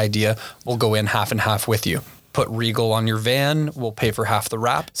branding idea. We'll go in half and half with you. Put Regal on your van. We'll pay for half the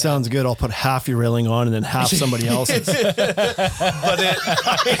wrap. sounds good. I'll put half your railing on and then half somebody else's.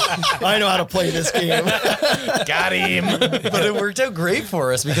 I know how to play this game. Got him. But it worked out great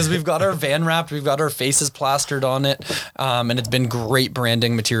for us because we've got our van wrapped, we've got our faces plastered on it, and it's been great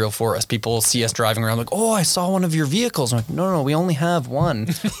branding material for us. People see us driving around like, oh, I saw one of your vehicles. I'm like, no, we only have one.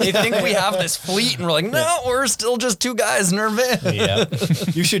 They think we have this fleet, and we're like, no, we're still just 2 guys in our van. Yeah.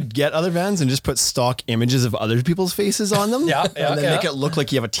 You should get other vans and just put stock images of other people's faces on them. Yeah, and then make it look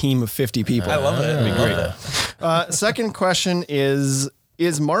like you have a team of 50 people. I love it. That'd be great. Second question is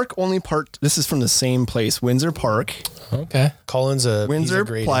Mark only part, this is from the same place, Windsor Park. Okay. Colin's he's a Windsor,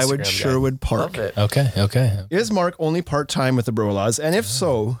 great Plywood, Instagram guy. Sherwood Park. Okay. Is Mark only part-time with the BroLaws? And if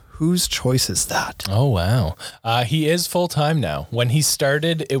so, whose choice is that? Oh, wow. He is full-time now. When he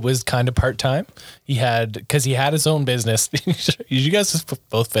started, it was kind of part-time. Because he had his own business. You guys just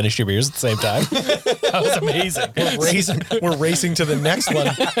both finished your beers at the same time. That was amazing. We're racing to the next one.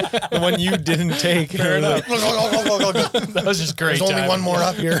 The one you didn't take. Fair enough. That was just great. There's only timing. one more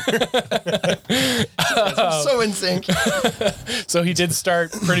up here. So in sync. So he did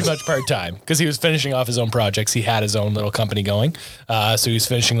start pretty much part-time because he was finishing off his own projects. He had his own little company going. So he was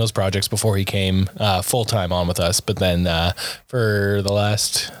finishing those projects before he came full-time on with us. But then for the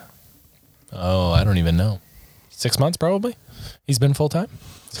last, I don't even know, 6 months probably, he's been full-time.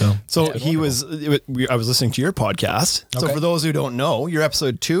 So he was, I was listening to your podcast. So Okay. for those who don't know, you're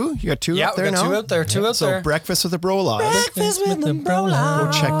episode 2. You got 2 Yeah, up there we got now? 2 out there, 2 out So there. Breakfast with the BroLaws. Breakfast with the BroLaws.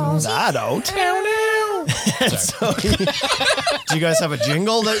 Go check that out. So, do you guys have a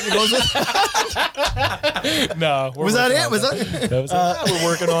jingle that goes with? No. Was that it? Was that? We're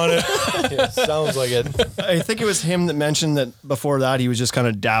working on it. Yeah, sounds like it. I think it was him that mentioned that before that he was just kind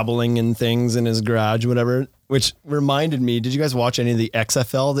of dabbling in things in his garage, whatever. Which reminded me, did you guys watch any of the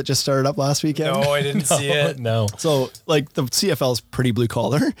XFL that just started up last weekend? No, I didn't see it. No. So, like, the CFL is pretty blue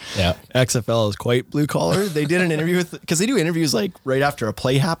collar. Yeah. XFL is quite blue collar. They did an interview with, because they do interviews like right after a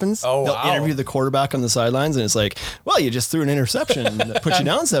play happens. Oh, They'll wow. interview the quarterback on the sidelines, and it's like, well, you just threw an interception that put you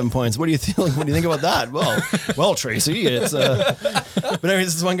down 7 points. What do you think? What do you think about that? Well, Tracy, it's. But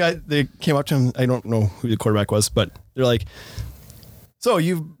anyways, this one guy, they came up to him. I don't know who the quarterback was, but they're like, so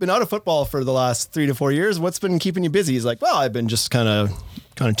you've been out of football for the last 3 to 4 years. What's been keeping you busy? He's like, well, I've been just kind of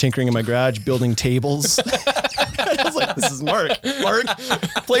tinkering in my garage, building tables. I was like, this is Mark. Mark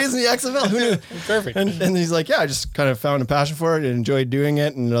plays in the XFL. Who knew? Perfect. And he's like, yeah, I just kind of found a passion for it and enjoyed doing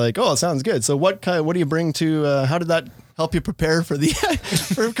it. And they're like, oh, it sounds good. So what do you bring to? How did that help you prepare for the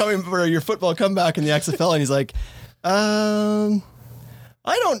for your football comeback in the XFL? And he's like,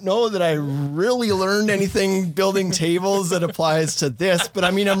 I don't know that I really learned anything building tables that applies to this, but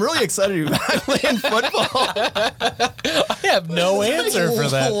I mean, I'm really excited to be back playing football. I have no answer for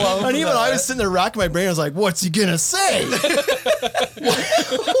that. And even I was sitting there racking my brain. I was like, what's he going to say?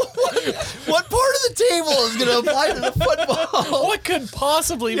 What part of the table is going to apply to the football? What could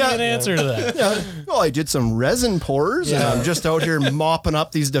possibly Yeah. be an answer to that? Yeah. Well, I did some resin pours, and I'm just out here mopping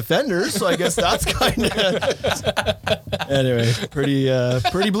up these defenders. So I guess that's kind of anyway.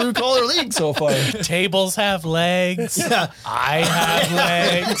 Pretty blue collar league so far. Tables have legs. Yeah. I have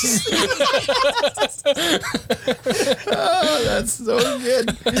legs. Oh, that's so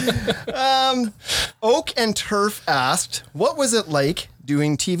good. Oak and Turf asked, "What was it like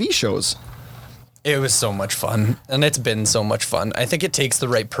doing TV shows?" It was so much fun, and it's been so much fun. I think it takes the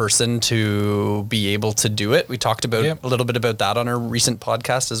right person to be able to do it. We talked about a little bit about that on our recent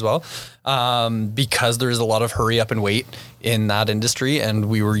podcast as well, because there is a lot of hurry up and wait in that industry, and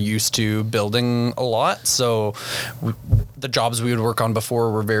we were used to building a lot. So the jobs we would work on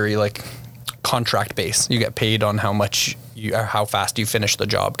before were very like contract based. You get paid on how much how fast you finish the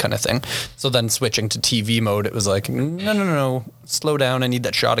job kind of thing. So then switching to TV mode, it was like, no, slow down. I need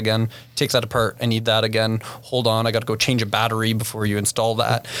that shot again. Take that apart. I need that again. Hold on. I got to go change a battery before you install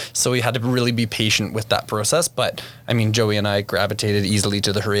that. So we had to really be patient with that process. But I mean, Joey and I gravitated easily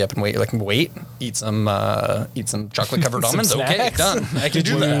to the hurry up and wait. Like, eat some chocolate covered almonds. Okay, snacks. done. I can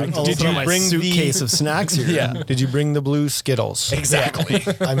do that. Did you bring suitcase of snacks here? Yeah. Did you bring the blue Skittles? Exactly.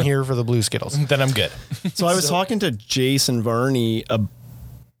 I'm here for the blue Skittles. Then I'm good. So I was talking to Jason Varney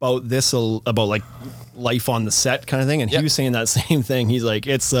about this, about like life on the set kind of thing, and he was saying that same thing. He's like,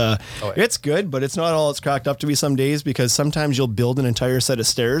 it's good, but it's not all it's cracked up to be some days, because sometimes you'll build an entire set of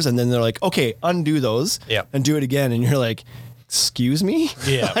stairs and then they're like, okay, undo those and do it again, and you're like, excuse me?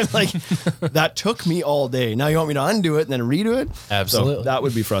 Yeah. I'm like, that took me all day. Now you want me to undo it and then redo it? Absolutely. So that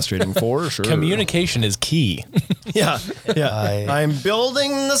would be frustrating for sure. Communication is key. Yeah. I'm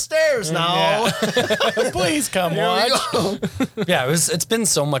building the stairs now. Please come Here we watch. go. Yeah, it's been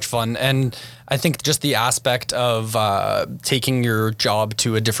so much fun, and I think just the aspect of taking your job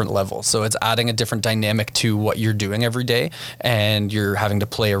to a different level. So it's adding a different dynamic to what you're doing every day, and you're having to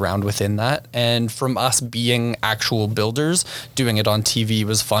play around within that. And from us being actual builders, doing it on TV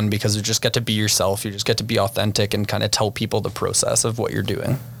was fun because you just get to be yourself. You just get to be authentic and kind of tell people the process of what you're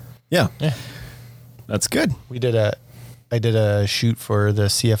doing. Yeah. That's good. I did a shoot for the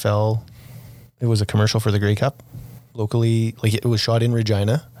CFL. It was a commercial for the Grey Cup locally. Like, it was shot in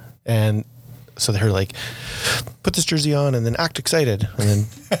Regina, and so they're like, put this jersey on and then act excited, and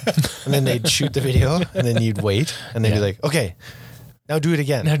then they'd shoot the video, and then you'd wait, and they'd be like, okay, now do it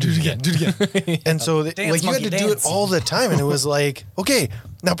again. Now do it again. And so Dance, like, you had monkey, to do it dance. all the time, and it was like, okay,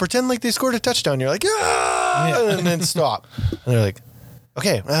 now pretend like they scored a touchdown. You're like, and then stop, and they're like,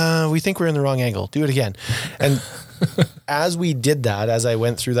 okay, we think we're in the wrong angle. Do it again. And as we did that, as I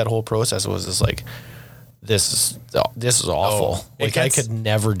went through that whole process, it was just like, this is awful. Like, I could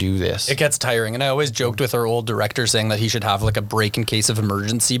never do this. It gets tiring. And I always joked with our old director saying that he should have like a break in case of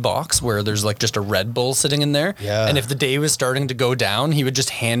emergency box where there's like just a Red Bull sitting in there. Yeah. And if the day was starting to go down, he would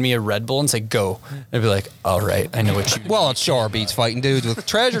just hand me a Red Bull and say, go. And I'd be like, all right, I know what you Well, it sure beats fighting dudes with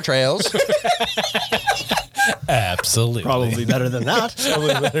treasure trails. Absolutely. Probably better than that.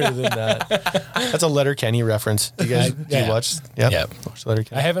 Probably better than that. That's a Letterkenny reference. Do you guys do you watch? Yeah. Watch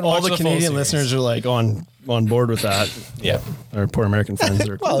Letterkenny. I haven't All watched the full Canadian series. listeners are like on board with that. Yeah. Our poor American friends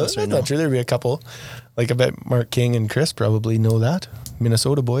are Well, that's not true. There'd be a couple. Like, I bet Mark King and Chris probably know that.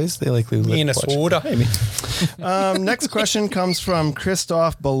 Minnesota boys, they likely watch. Minnesota. Next question comes from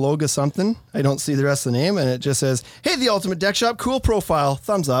Christoph Beloga something. I don't see the rest of the name, and it just says, "Hey, the Ultimate Deck Shop, cool profile,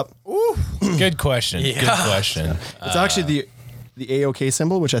 thumbs up." Good question. Good question. It's actually the AOK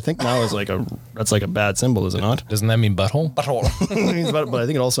symbol, which I think now is like that's like a bad symbol, is it not? Doesn't that mean butthole? It means but I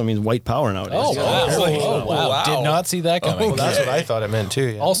think it also means white power nowadays. Oh, wow. Oh, wow. Did not see that coming. Well, that's what I thought it meant too.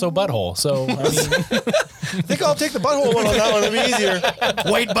 Yeah. Also butthole. So, I mean, I think I'll take the butthole one on that one. It'll be easier.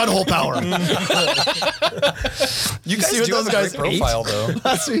 White butthole power. You guys see what do those have a guys great profile, though.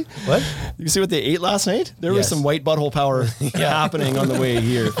 Last week, What? you see what they ate last night? There was Yes. some white butthole power happening on the way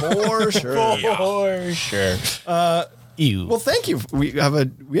here, for sure. for sure. Ew. Well, thank you. We have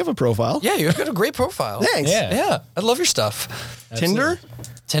a profile. Yeah, you've got a great profile. Thanks. Yeah. Yeah, I love your stuff. Tinder?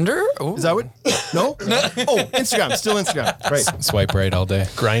 Tinder? Ooh. Is that what? No? Oh, Instagram. Still Instagram. Right. Swipe right all day.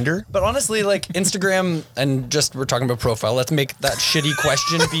 Grinder? But honestly, like Instagram, and just we're talking about profile. Let's make that shitty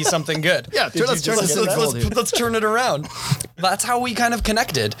question be something good. Yeah, let's turn this Let's turn it around. That's how we kind of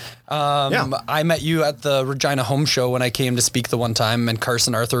connected. I met you at the Regina Home Show when I came to speak the one time, and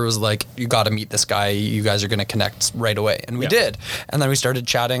Carson Arthur was like, "You got to meet this guy. You guys are going to connect right away," and we did. And then we started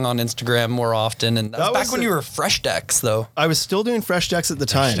chatting on Instagram more often. And that was back when you were Fresh Decks, though. I was still doing Fresh Decks at the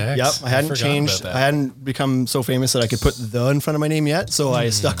time. Decks. Yep. I hadn't forgot changed. about that. I hadn't become so famous that I could put the in front of my name yet. So I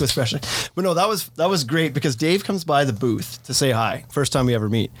stuck with Fresh Decks. But no, that was great because Dave comes by the booth to say hi. First time we ever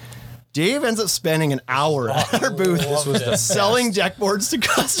meet. Dave ends up spending an hour at our booth selling deck boards to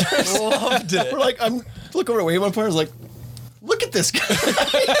customers. Loved it. We're like, look over at Wade one point. I was like, look at this guy.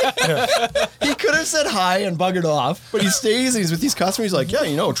 He could have said hi and buggered off, but he stays and he's with these customers. He's like, yeah,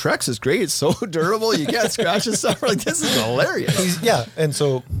 Trex is great. It's so durable. You can't scratch and stuff. We're like, this is hilarious. And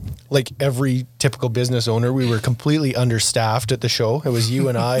so, like every typical business owner, we were completely understaffed at the show. It was you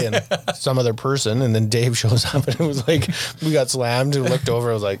and I and some other person, and then Dave shows up, and it was like we got slammed and looked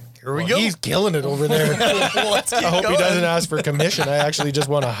over. I was like, "Here we go. He's killing it over there." I hope he doesn't ask for commission. I actually just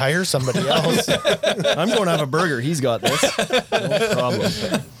want to hire somebody else. I'm going to have a burger. He's got this. No problem.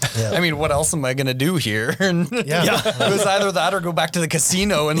 I mean, what else am I going to do here? It was either that or go back to the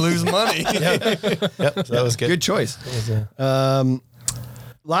casino and lose money. Yep, so that was good. Good choice.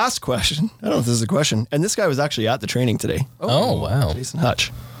 Last question. I don't know if this is a question. And this guy was actually at the training today. Oh, wow. Jason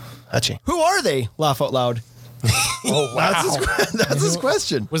Hutch. Hutchie. Who are they? Laugh out loud. Oh, wow. That's his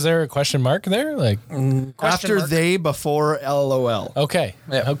question. Was there a question mark there? Like, After they, before LOL. Okay.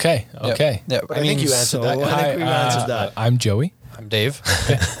 Yeah. Okay. Okay. Yeah. I think you answered that. I think we answered that. I'm Joey. I'm Dave.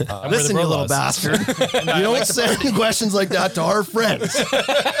 Listen, you little BroLaws. bastard. You don't send questions like that to our friends.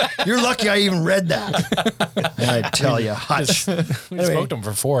 You're lucky I even read that. And I tell you, Hutch. We spoke to him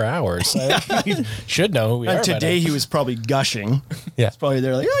for 4 hours. He should know who we are. And today he was probably gushing. Yeah. He's probably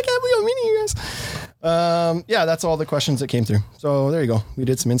there like, I can't believe I'm meeting you guys. Yeah, that's all the questions that came through. So there you go. We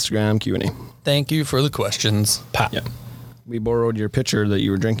did some Instagram Q&A. Thank you for the questions. Pat. Yeah. We borrowed your picture that you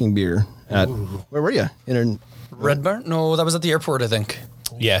were drinking beer at. Where were you? In Red Barn? No, that was at the airport, I think.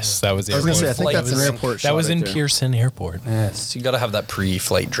 Yes, that was the I was going to say, I airport. think that's an airport shot That was right in there. Pearson Airport. Yes, you got to have that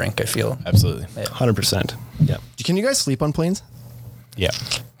pre-flight drink, I feel. Absolutely. 100%. Yeah. Can you guys sleep on planes? Yeah.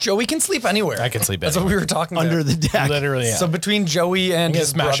 Joey can sleep anywhere. I can sleep That's what we were talking Under about. the deck. Literally, yeah. So between Joey and I'm gonna his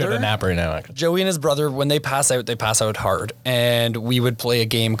smash brother, out a nap right now. Actually. Joey and his brother, when they pass out hard. And we would play a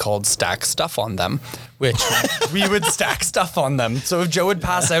game called Stack Stuff on Them, which we would stack stuff on them. So if Joe would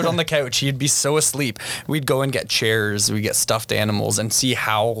pass out on the couch, he'd be so asleep. We'd go and get chairs, we'd get stuffed animals and see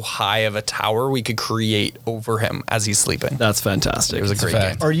how high of a tower we could create over him as he's sleeping. That's fantastic. It was a great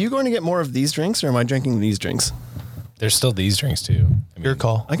fact. game. Are you going to get more of these drinks or am I drinking these drinks? There's still these drinks too. I mean, Your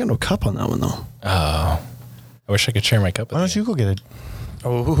call. I got no cup on that one though. I wish I could share my cup. With Why don't you go get it?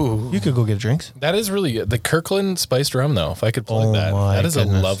 Oh, You could go get drinks. That is really good. The Kirkland spiced rum, though. If I could plug Oh that, my that is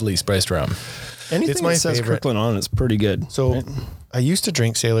goodness. a lovely spiced rum. Anything It's my that says favorite. Kirkland on it's pretty good. So right? I used to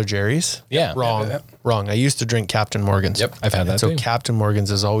drink Sailor Jerry's. Yeah. Wrong. Yeah. Wrong. I used to drink Captain Morgan's. Yep, I've had that So too. Captain Morgan's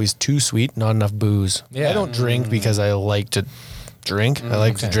is always too sweet, not enough booze. Yeah. I don't drink because I like to drink. I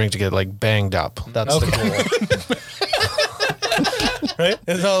like to drink to get like banged up. That's the goal. Right?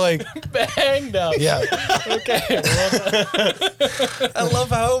 It's not like Banged up. yeah. I love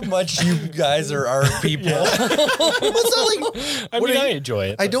how much you guys are our people. It's not like I mean, I enjoy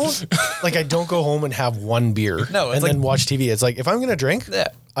it. I don't go home and have one beer No, it's and like- then watch TV. It's like if I'm gonna drink, Yeah.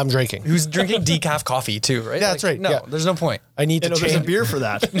 I'm drinking. Who's drinking decaf coffee too, right? Yeah, that's right, No, yeah. there's no point. I need to There's a change. beer for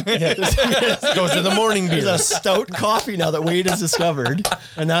that. Go to the morning There's beer. a stout coffee now that Wade has discovered,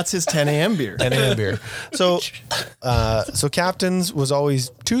 and that's his 10 a.m. beer. 10 a.m. beer. So Captain's was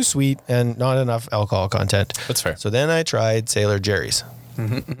always too sweet and not enough alcohol content. That's fair. So then I tried Sailor Jerry's.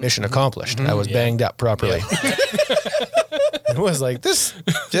 Mission accomplished. I was banged up properly. It was like, this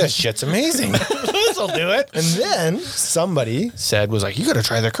shit's amazing. This'll do it. And then somebody was like, you got to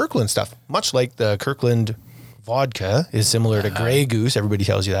try the Kirkland stuff. Much like the Kirkland vodka is similar to Grey Goose. Everybody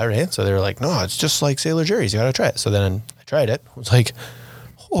tells you that, right? So they're like, no, it's just like Sailor Jerry's. You got to try it. So then I tried it. I was like,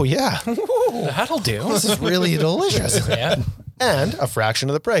 oh yeah, That'll do. this is really delicious. Yeah. And a fraction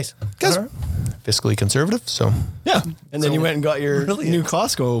of the price. Because fiscally conservative, so Yeah. And then you went and got your new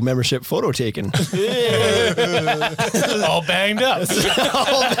Costco membership photo taken. All banged up.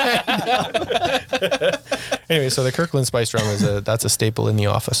 anyway, so the Kirkland spiced rum that's a staple in the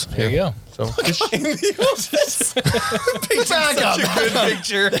office. There you go. So Back up. Good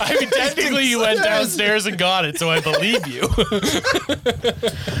picture. I mean, technically, you went downstairs and got it, so I believe you.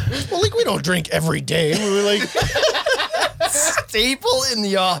 well, like we don't drink every day. We were like, Staple in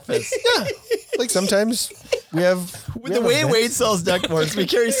the office. yeah, like sometimes we have. With the way Wade sells deck boards, we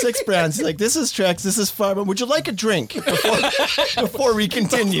carry 6 brands. He's like, this is Trex, this is Farm. Would you like a drink before we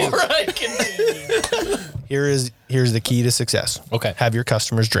continue? Here's the key to success. Okay. Have your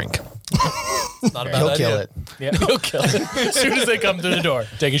customers drink. Not a bad He'll idea. kill it. Yeah, he'll kill it. As soon as they come through the door,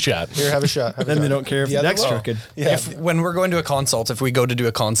 take a shot. Here, have a shot. Have a Then shot. they don't care if the other deck's one. crooked. Yeah. When we're going to a consult, if we go to do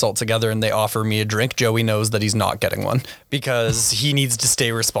a consult together and they offer me a drink, Joey knows that he's not getting one because he needs to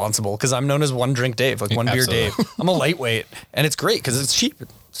stay responsible. Because I'm known as one drink Dave, like one beer Absolutely. Dave. I'm a lightweight, and it's great because it's cheap.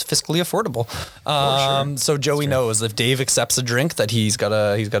 it's fiscally affordable. So Joey knows if Dave accepts a drink that he's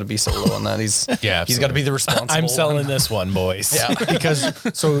gotta be solo on that. He's got to be the responsible. I'm selling this one, boys. Yeah. Because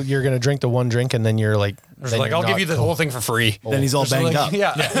so you're gonna drink the one drink and then you're like, I'll give you the whole thing for free. Then he's all banged up.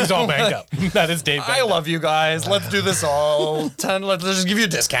 Yeah. He's all banged up. That is Dave. I love you guys. Let's do this all. Let's just give you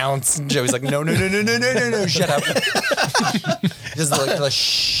discounts. And Joey's like, no, shut up. Just like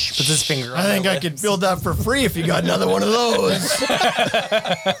puts his finger on I think I could build that for free if you got another one of those.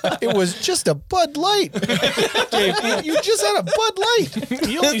 It was just a Bud Light. Dave, you just had a Bud Light.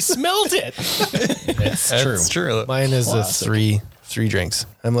 You only smelled it. It's true. Mine is the three drinks.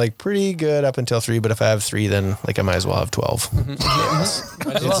 I'm like pretty good up until 3, but if I have 3, then like I might as well have 12.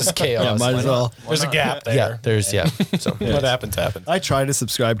 It's just chaos. Yeah, might as well. There's a gap there. Yeah, So What happens. I try to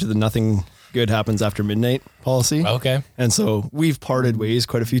subscribe to the nothing good happens after midnight policy. Okay. And so we've parted ways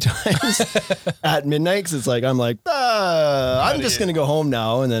quite a few times at midnight because it's like, I'm just going to go home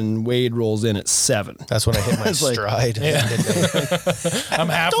now. And then Wade rolls in at 7. that's when I hit my It's like- stride. I'm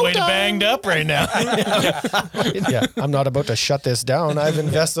halfway to banged up right now. Yeah, I'm not about to shut this down. I've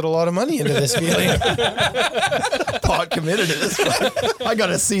invested a lot of money into this feeling. Pot committed to this one. I got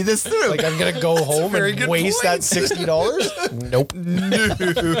to see this through. Like I'm gonna go home and waste that $60. Nope.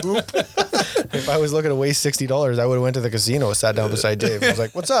 If I was looking to waste $60, I would have went to the casino, sat down beside Dave. I was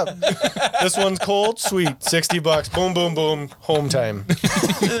like, "What's up? This one's cold, sweet, $60. Boom, boom, boom. Home time."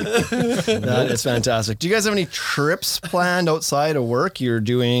 That is fantastic. Do you guys have any trips planned outside of work? You're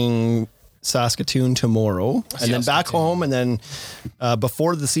doing Saskatoon tomorrow and then back home. And then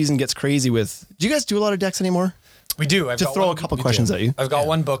before the season gets crazy do you guys do a lot of decks anymore? We do. To throw a couple questions at you. I've got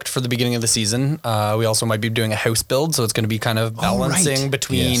one booked for the beginning of the season. We also might be doing a house build, so it's going to be kind of balancing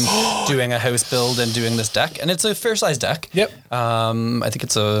between doing a house build and doing this deck. And it's a fair size deck. Yep. I think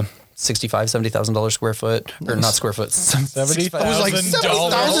it's a $70,000 square foot, or not square foot. 70,000 I was like,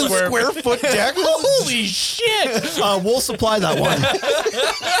 70,000 square foot deck. Holy shit! We'll supply that one.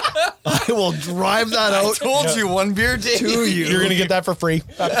 I will drive that out. Told you one beer day. To you. You're gonna get that for free.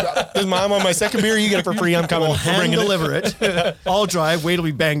 This Mom, on my second beer, you get it for free. I'm coming. We'll We're hand bringing it. deliver it. I'll drive. Wade will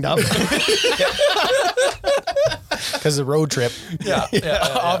be banged up. Because the road trip. Yeah,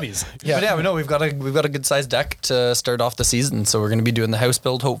 Obviously. Yeah. But yeah, we know we've got a good sized deck to start off the season. So we're going to be doing the house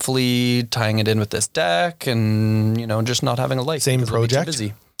build, hopefully tying it in with this deck, and just not having a life. Same because we'll be too project?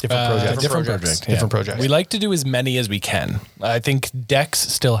 busy. Different project. Different projects. project. Different projects. We like to do as many as we can. I think decks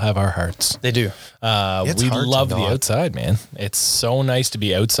still have our hearts. They do. It's We hard to love the not. outside, man. It's so nice to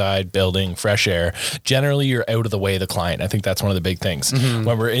be outside, building fresh air. Generally, you're out of the way of the client. I think that's one of the big things. When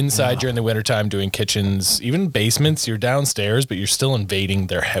we're inside during the wintertime doing kitchens, even basements, you're downstairs, but you're still invading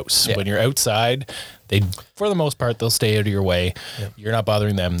their house. Yeah. When you're outside, for the most part, they'll stay out of your way. You're not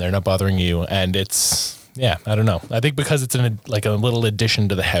bothering them. They're not bothering you. And yeah, I don't know. I think because it's like a little addition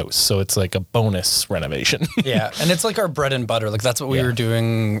to the house, so it's like a bonus renovation. Yeah, and it's like our bread and butter. Like that's what we were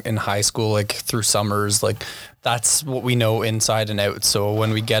doing in high school, like through summers. Like that's what we know inside and out. So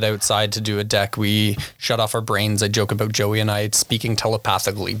when we get outside to do a deck, we shut off our brains. I joke about Joey and I speaking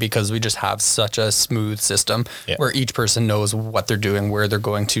telepathically because we just have such a smooth system where each person knows what they're doing, where they're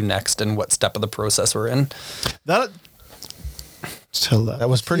going to next, and what step of the process we're in. That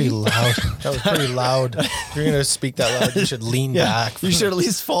was pretty loud. That was pretty loud. If you're gonna speak that loud, you should lean back. You should at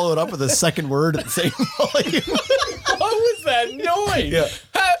least follow it up with a second word at the same volume. What was that noise?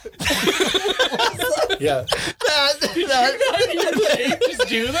 Yeah. Just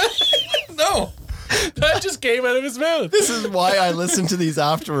do that? No. That just came out of his mouth. This is why I listen to these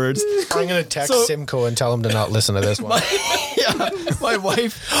afterwards. I'm gonna text So- Simcoe and tell him to not listen to this one. My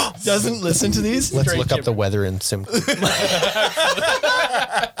wife doesn't listen to these. Let's look up the weather in Simcoe.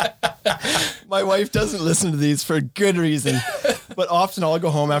 My wife doesn't listen to these for good reason. But often I'll go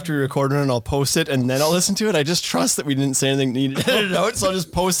home after we record it and I'll post it and then I'll listen to it. I just trust that we didn't say anything needed to edit it out. So I'll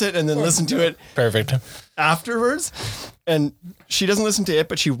just post it and then listen to it Perfect. afterwards. And she doesn't listen to it,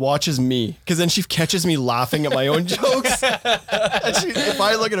 but she watches me because then she catches me laughing at my own jokes. And if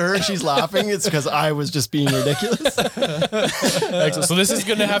I look at her and she's laughing, it's because I was just being ridiculous. Excellent. So this is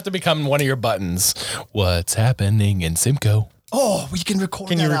going to have to become one of your buttons. What's happening in Simcoe? Oh, we can record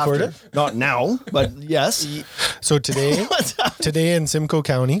Can you that record after. Not now, but yes. So today in Simcoe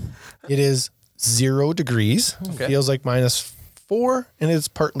County, it is 0 degrees. Feels like -4, and it's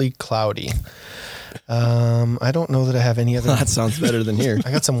partly cloudy. I don't know that I have any other. That sounds better than here.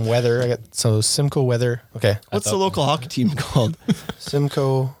 I got some weather. Simcoe weather. Okay. What's the local hockey team called?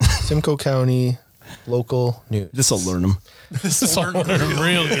 Simcoe County local news. This will learn them. This is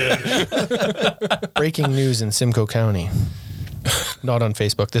real good. Breaking news in Simcoe County. Not on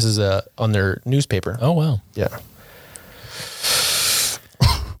Facebook. This is on their newspaper. Oh, wow. Yeah.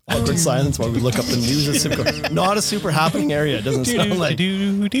 awkward silence while we look up the news of Simcoe. Not a super happening area. It doesn't sound like.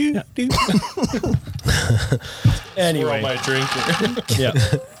 Anyway, my drink. yeah.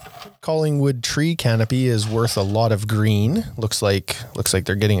 Collingwood tree canopy is worth a lot of green. Looks like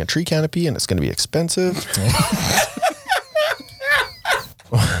they're getting a tree canopy and it's going to be expensive.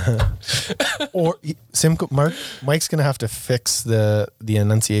 Or Simcoe, Mike's going to have to fix the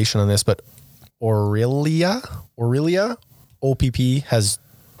enunciation on this, but Aurelia OPP has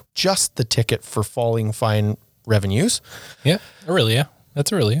just the ticket for falling fine revenues. Yeah, Aurelia.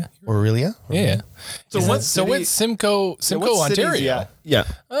 That's Aurelia. Aurelia? Yeah. So what's Simcoe, Ontario? Yeah.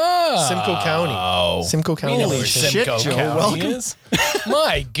 Simcoe County. Simcoe County. Holy shit, Simcoe Joe. County Welcome. is.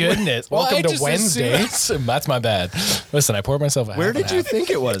 My goodness. Welcome I to just Wednesday. assumed- That's my bad. Listen, I poured myself a Where half and did you half. think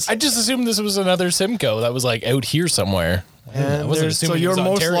it was? I just assumed this was another Simcoe that was like out here somewhere. I wasn't So assuming it your was most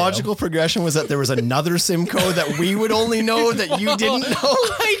Ontario. logical progression was that there was another Simcoe that we would only know that you didn't know.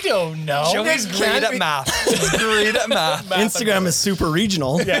 I don't know. Joey's It great can't at be- math. He's great at math. Instagram is super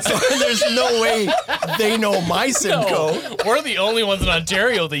regional, so there's no way they know my Simcoe. No, we're the only ones in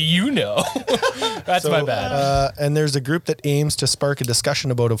Ontario that you know. That's my bad. And there's a group that aims to spark a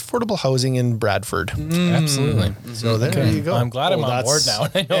discussion about affordable housing in Bradford. Absolutely. So there you go. I'm glad I'm on board that's now.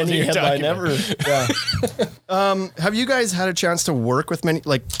 I know what Any you're headline talking about. ever. Yeah. Have you guys had a chance to work with many,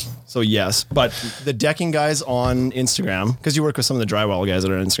 so yes, but the decking guys on Instagram, because you work with some of the drywall guys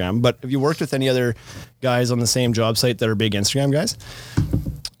that are on Instagram, but have you worked with any other guys on the same job site that are big Instagram guys?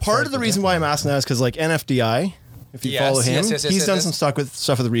 Part of the reason why I'm asking that is because like NFDI, if you Yes, follow him, yes, he's done some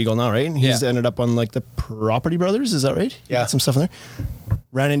stuff with Regal now, right? And he's Yeah. ended up on like the Property Brothers, is that right? He Yeah. got some stuff in there.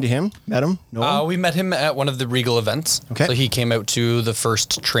 Ran into him, met him, know him? We met him at one of the Regal events. Okay. So he came out to the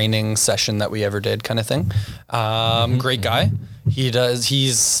first training session that we ever did, kind of thing. Great guy.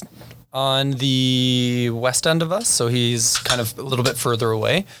 He's on the west end of us, so he's kind of a little bit further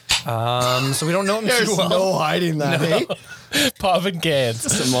away. So we don't know him There's too well. no hiding that, hey? Pop and cans.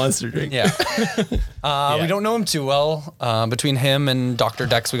 It's a monster drink. Yeah. We don't know him too well. Between him and Dr.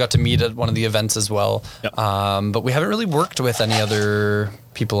 Dex, we got to meet at one of the events as well. Yep. But we haven't really worked with any other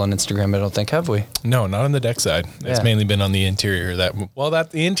people on Instagram, I don't think, have we? No, not on the deck side. It's Yeah. mainly been on the interior. The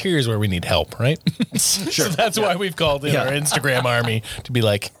interior is where we need help, right? Sure. So that's why we've called in our Instagram army to be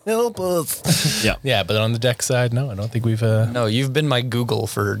like, help us. Yeah. Yeah, but on the deck side, no, I don't think we've. No, you've been my Google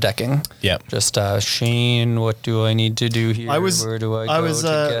for decking. Yeah. Just Shane, what do I need to do here? Where do I go to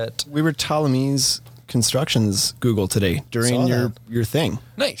get? We were Ptolemy's Constructions Google today during Saw your thing.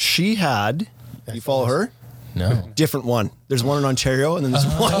 Nice. She had, you follow her? No. Different one. There's one in Ontario and then there's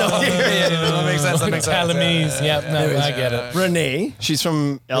one out here. That makes sense. Calamese. Yeah, no, I get it. Renee, she's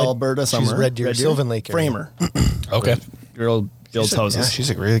from Alberta somewhere. Red Deer, Sylvan Lake area. Framer. Okay. Girl builds houses. Yeah, she's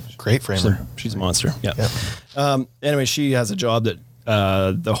a great framer. She's a monster. Yeah. Anyway, she has a job that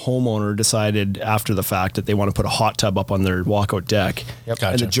the homeowner decided after the fact that they want to put a hot tub up on their walkout deck. Yep.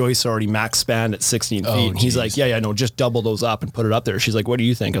 And the Gotcha. joists are already max spanned at 16 feet. Oh, And he's geez. like, yeah, no, just double those up and put it up there. She's like, what do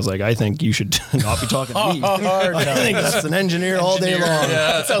you think? I was like, I think you should not be talking to me. I think that's an engineer all day long. Yeah,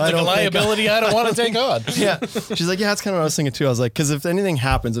 that sounds like a don't think- liability I don't want to take on. Yeah. She's like, yeah, that's kind of what I was thinking too. I was like, because if anything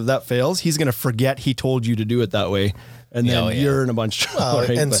happens, if that fails, he's going to forget he told you to do it that way. And then Oh, yeah. you're in a bunch of trouble.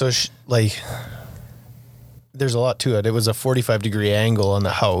 right? And But- so there's a lot to it. It was a 45-degree angle on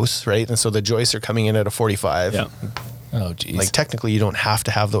the house, right? And so the joists are coming in at a 45. yeah. Oh, geez. Like technically you don't have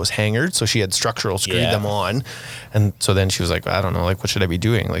to have those hangered. So she had structural screwed Yeah. them on. And so then she was like, I don't know, like what should I be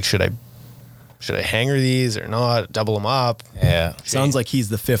doing? Like should I hanger these or not? Double them up? yeah. Sounds like he's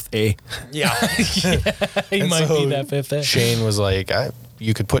the fifth A. Yeah. He And might so be that fifth edge. Shane was like,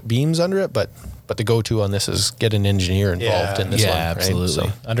 you could put beams under it, but the go-to on this is get an engineer involved in this one. Yeah, right? absolutely. So-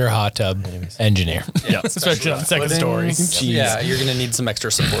 Under a hot tub, engineer. Yeah. Especially on the second story. Yeah, you're going to need some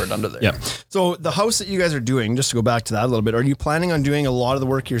extra support under there. Yeah. So the house that you guys are doing, just to go back to that a little bit, are you planning on doing a lot of the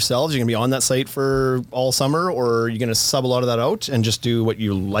work yourselves? You're going to be on that site for all summer, or are you going to sub a lot of that out and just do what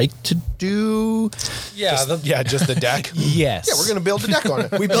you like to do? Yeah. just the deck. Yes. Yeah, we're going to build the deck on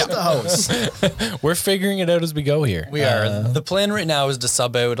it. We built the house. We're figuring it out as we go here. We are. The plan right now is to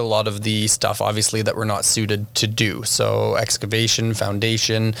sub out a lot of the stuff, obviously, that we're not suited to do. So excavation,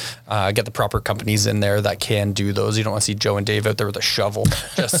 foundation, get the proper companies in there that can do those. You don't want to see Joe and Dave out there with a shovel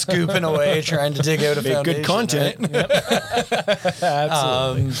just scooping away, trying to dig out a Make foundation. good content.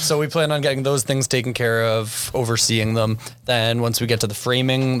 Right? So we plan on getting those things taken care of, overseeing them. Then once we get to the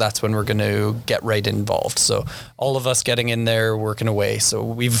framing, that's when we're going to get right involved. So all of us getting in there, working away. So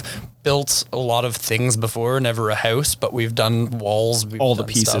we've built a lot of things before, never a house, but we've done walls, we've All the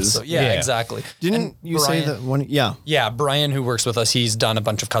done stuff. pieces. So, yeah, exactly. Didn't And you say Brian- that one? Yeah. Yeah, Brian, who works with us, he's done a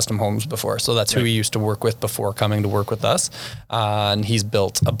bunch of custom homes before. So that's who he used to work with before coming to work with us. And he's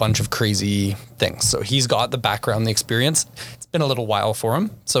built a bunch of crazy things. So he's got the background, the experience. It's been a little while for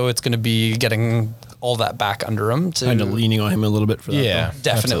him. So it's going to be getting all that back under him. To Kind of leaning on him a little bit for that. Yeah, though.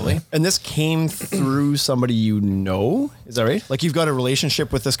 Definitely. And this came through somebody you know? Is that right? Like you've got a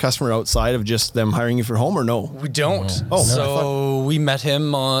relationship with this customer outside of just them hiring you for home or no? We don't. Oh, So we met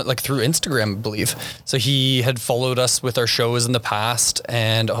him through Instagram, I believe. So he had followed us with our shows in the past,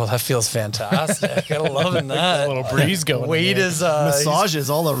 and that feels fantastic. I'm loving that. A little breeze going. Wade is Massages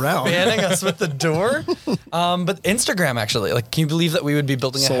all around. fanning us with the door. But Instagram, actually, like, can you believe that we would be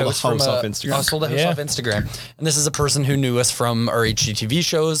building Sold a a house house from off Instagram. Sold a house Yeah. off Instagram. And this is a person who knew us from our HGTV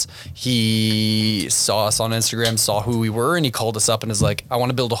shows. He saw us on Instagram, saw who we were, and he called us up and is like, I want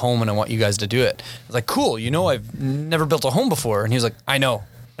to build a home and I want you guys to do it. I was like, cool. I've never built a home before. And he was like, I know.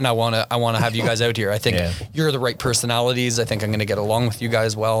 And I want to have you guys out here. I think you're the right personalities. I think I'm going to get along with you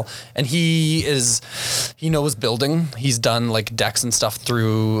guys well. And he knows building. He's done like decks and stuff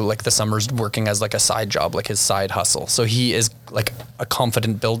through like the summers working as like a side job, like his side hustle. So he is like a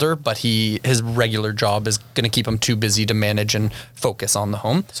confident builder, but his regular job is going to keep him too busy to manage and focus on the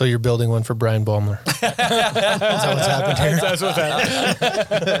home. So you're building one for Brian Baumler. That's what's happened here. That's what's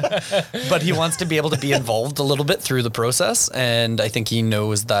happening. But he wants to be able to be involved a little bit through the process. And I think he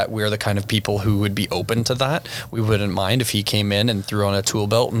knows that we're the kind of people who would be open to that. We wouldn't mind if he came in and threw on a tool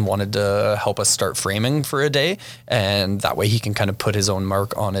belt and wanted to help us start framing for a day. And that way he can kind of put his own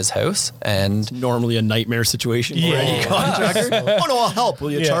mark on his house. And Normally a nightmare situation for any contractor. Oh no, I'll help.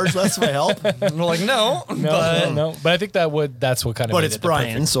 Will you charge less if I help? we're like, no. No. But I think that's what kind of. But made it's it the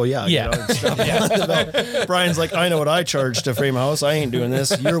Brian, perfect- so yeah. Yeah. Brian's like, I know what I charge to frame a house. I ain't doing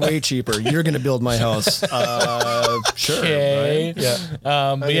this. You're way cheaper. You're going to build my house. Sure. Okay. Yeah.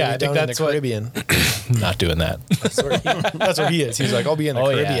 But yeah, I think down in that's the what. Caribbean. Not doing that. That's where he is. He's like, I'll be in the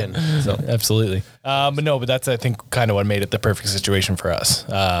Caribbean. So absolutely. But that's I think kind of what made it the perfect situation for us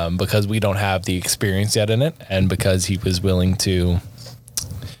because we don't have the experience yet in it, and because he was willing to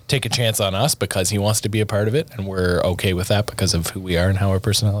take a chance on us because he wants to be a part of it, and we're okay with that because of who we are and how our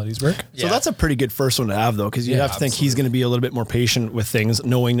personalities work. So that's a pretty good first one to have, though, because you have to think he's going to be a little bit more patient with things,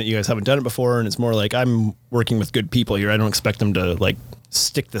 knowing that you guys haven't done it before, and it's more like I'm working with good people here. I don't expect them to like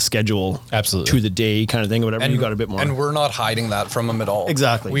stick the schedule Absolutely. to the day kind of thing or whatever. You got a bit more. And we're not hiding that from him at all.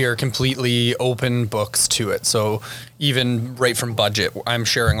 Exactly. We are completely open books to it. So even right from budget, I'm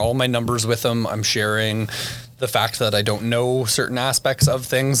sharing all my numbers with him. I'm sharing the fact that I don't know certain aspects of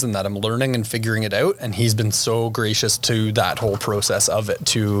things and that I'm learning and figuring it out. And he's been so gracious to that whole process of it,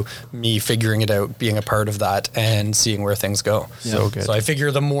 to me figuring it out, being a part of that and seeing where things go. So good. So I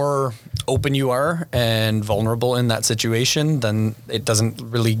figure the more open you are and vulnerable in that situation, then it doesn't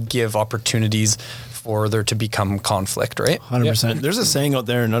really give opportunities for there to become conflict, right? 100%. There's a saying out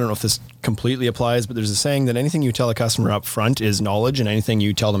there, and I don't know if this completely applies, but there's a saying that anything you tell a customer up front is knowledge, and anything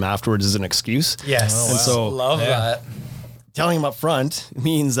you tell them afterwards is an excuse. Yes. And so Love that. telling them up front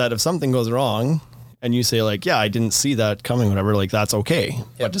means that if something goes wrong and you say like, yeah, I didn't see that coming, whatever, like that's okay.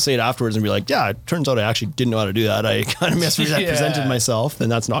 But to say it afterwards and be like, yeah, it turns out I actually didn't know how to do that. I kind of misrepresented myself, then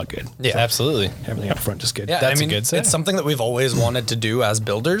that's not good. Yeah, absolutely. Everything up front is good. Yeah, That's I a mean, good saying. it's something that we've always wanted to do as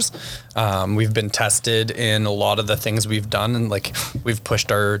builders. We've been tested in a lot of the things we've done, and like we've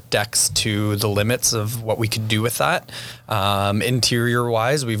pushed our decks to the limits of what we could do with that. Interior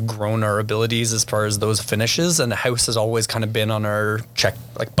wise, we've grown our abilities as far as those finishes, and the house has always kind of been on our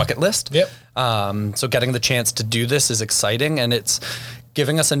bucket list. Yep. So getting the chance to do this is exciting, and it's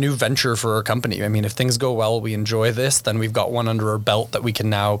giving us a new venture for our company. I mean, if things go well, we enjoy this, then we've got one under our belt that we can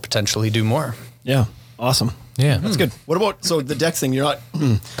now potentially do more. Yeah. Awesome. Yeah. That's good. What about, so the decks thing, you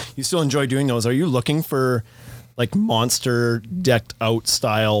still enjoy doing those. Are you looking for like monster decked out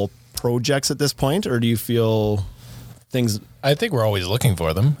style projects at this point? Or do you feel things? I think we're always looking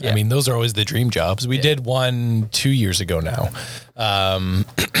for them. Yeah. I mean, those are always the dream jobs. We did one 2 years ago now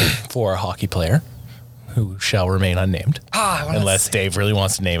for a hockey player who shall remain unnamed. Unless Dave really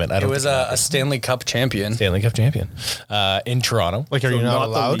wants to name it. I It don't was think a Stanley Cup champion. Stanley Cup champion in Toronto. Like, are you not not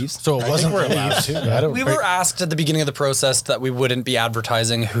the allowed? Leafs? So it wasn't we're the allowed Leafs. to. I don't, We were asked at the beginning of the process that we wouldn't be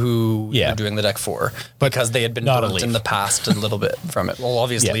advertising who we Yeah. were doing the deck for, because they had been not a burnt in Leaf. the past a little bit from it. Well,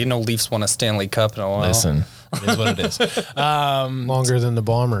 obviously, Yeah. no Leafs won a Stanley Cup in a while. Listen, it is what it is. Longer than the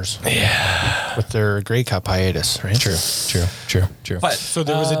Bombers. with their Grey Cup hiatus, right? True. But So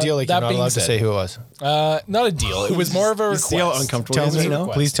there was a deal, like that you're not being allowed to said- say who it was. Not a deal. It was more of a request. See how uncomfortable he is right now?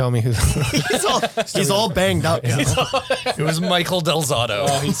 Please tell me who. He's all banged up. it was Michael Delzato.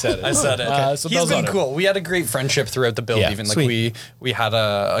 Oh, he said it. I said it. So He's been Delzato. cool. We had a great friendship throughout the build. Yeah, even like sweet. we had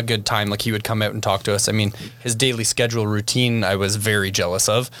a good time. Like he would come out and talk to us. I mean, his daily schedule routine, I was very jealous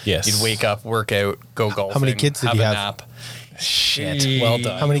of. Yes. He'd wake up, work out, go golfing. many kids did have he a have? nap. Shit. Well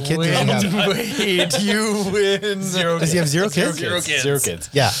done. How many kids does he have? Wait, you win. Zero. Does he have zero kids? Zero kids.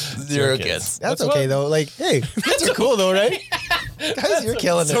 Yeah. Zero kids. That's okay though. Like, hey, kids are cool though, right? Guys, you're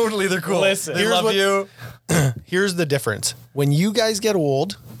killing it. Totally, they're cool. Listen. They love you. Here's the difference. When you guys get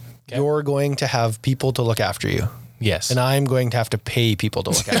old, you're going to have people to look after you. Yes. And I'm going to have to pay people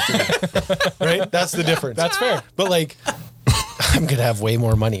to look after me. Right? That's the difference. That's fair. But like, I'm going to have way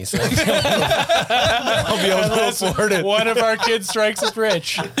more money. So I'll be able to afford it. One of our kids strikes us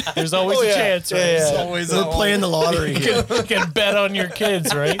rich. There's always a chance, right? Yeah. Always We're playing the lottery here. You can bet on your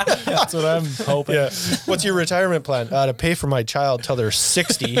kids, right? That's what I'm hoping. Yeah. What's your retirement plan? To pay for my child till they're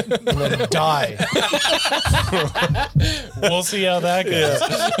 60 and then die. We'll see how that goes.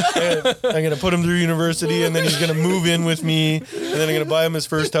 I'm going to put him through university and then he's going to move in with me and then I'm going to buy him his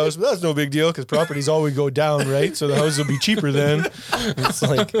first house. But that's no big deal because properties always go down, right? So the house will be cheaper then. It's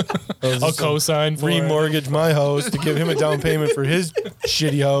like, I'll co-sign for it. remortgage my house to give him a down payment for his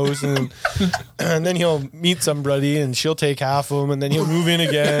shitty house. And then he'll meet somebody and she'll take half of him and then he'll move in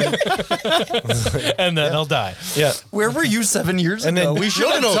again. and then I'll die. Yeah. Where were you 7 years And ago? then We should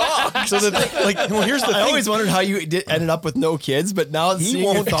have talked. So that, like, well, here's the I thing. always wondered how you ended up with no kids, but now seeing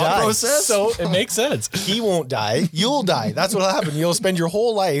your won't thought die. process. So it makes sense. He won't die. You'll die. That's what'll happen. You'll spend your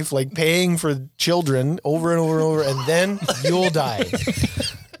whole life like paying for children over and over and over, and then you'll die.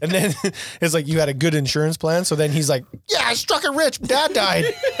 And then it's like you had a good insurance plan. So then he's like, "Yeah, I struck it rich. Dad died."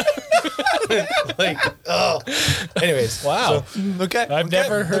 Like, oh. Anyways, Wow. Okay. I've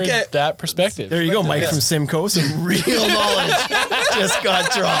never heard that perspective. There you go, Mike from Simcoe. Some real knowledge just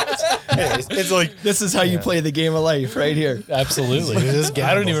got dropped. anyways, it's like This is how you play the game of life right here. Absolutely.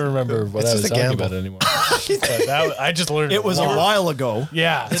 I don't even remember what I was just a talking gamble. about anymore. But I just learned It was a while ago.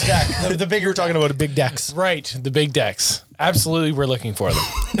 Yeah. the big. We're talking about a big decks. Right. The big decks. Absolutely. We're looking for them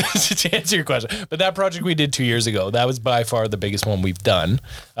to answer your question. But that project we did 2 years ago, that was by far the biggest one we've done.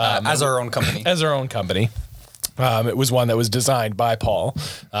 As our own company. As our own company. It was one that was designed by Paul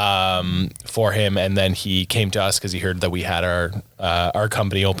for him, and then he came to us because he heard that we had our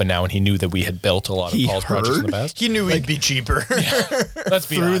company open now, and he knew that we had built a lot of He Paul's projects in the heard? past. He knew he'd be cheaper. Let's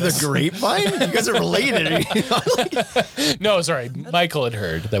be Through the honest. grapevine? You guys are related. No, sorry, Michael had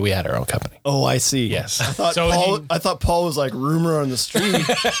heard that we had our own company. Oh, I see. Yes. I thought Paul was like rumor on the street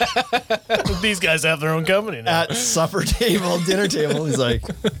These guys have their own company now. at supper table, dinner table. He's like,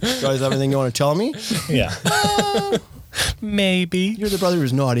 "You guys have anything you want to tell me? Yeah. Maybe. You're the brother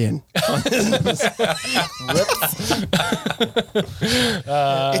who's not in."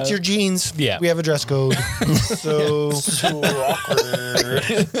 It's your jeans. Yeah. We have a dress code. So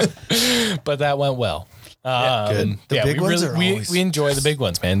But that went well. good. The big ones are always we enjoy the big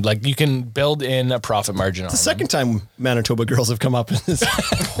ones, man. Like you can build in a profit margin on The second time Manitoba girls have come up in this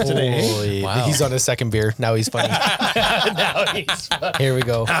today. Holy, Wow. he's on his second beer. Now he's funny. Here we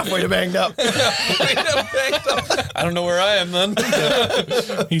go. Halfway to banged up. I don't know where I am then.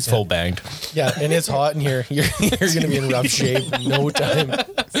 He's full banged. Yeah, and it's hot in here. You're going to be in rough shape in no time.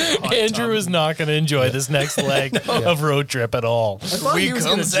 Andrew is not going to enjoy this next leg of road trip at all. We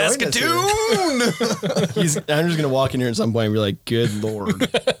come Saskatoon. Andrew's gonna walk in here at some point and be like, "Good Lord,"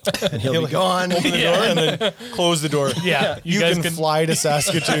 and he'll be gone. Open the door and then close the door. Yeah, You guys can fly to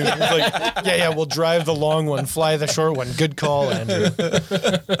Saskatoon. It's like, yeah, we'll drive the long one, fly the short one. Good call, Andrew.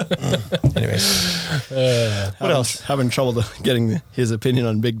 Anyways, What else? Having trouble getting his opinion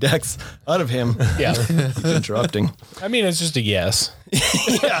on big decks out of him. Yeah. Interrupting. I mean, it's just a yes.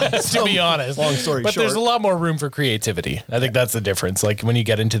 Yeah. To be honest. Long story but short. there's a lot more room for creativity. I think that's the difference. Like when you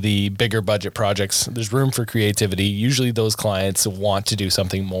get into the bigger budget projects, there's room for creativity. Usually those clients want to do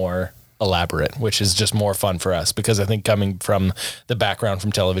something more elaborate, which is just more fun for us because I think coming from the background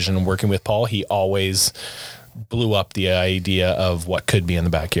from television and working with Paul, he always blew up the idea of what could be in the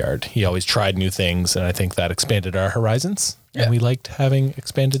backyard. He always tried new things, and I think that expanded our horizons. Yeah. And we liked having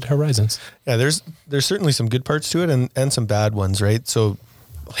expanded horizons. yeah, there's certainly some good parts to it and some bad ones, right? So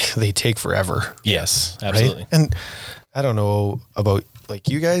they take forever. Yes, Right? absolutely. And I don't know about like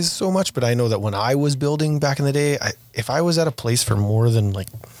you guys so much, but I know that when I was building back in the day, if I was at a place for more than like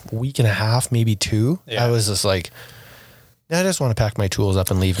a week and a half, maybe two, Yeah. I was just like, I just want to pack my tools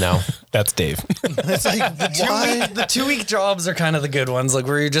up and leave now. That's Dave. It's like, why? The 2-week jobs are kind of the good ones, like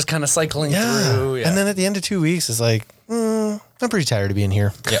where you're just kind of cycling through. Yeah. And then at the end of 2 weeks, it's like, I'm pretty tired of being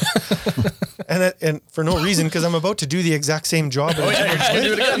here. Yeah. And for no reason, because I'm about to do the exact same job.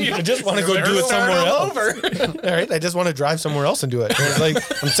 I just want to go do it somewhere else. All right. I just want to drive somewhere else and do it. And it's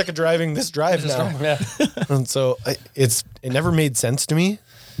like, I'm sick of driving this drive now. Yeah. And so it never made sense to me.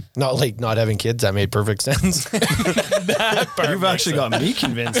 Not like not having kids. That made perfect sense. You've actually got me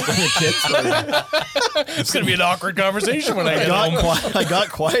convinced. The kids. It's going to be an awkward conversation when I get home. I got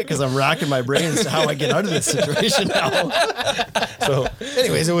quiet because I'm racking my brain as to how I get out of this situation now. So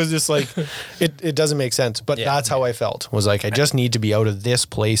anyways, it was just like, it doesn't make sense. But that's how I felt. Was like, I just need to be out of this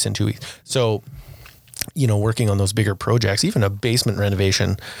place in 2 weeks. So, working on those bigger projects, even a basement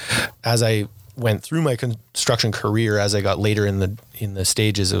renovation, as I went through my construction career, as I got later in the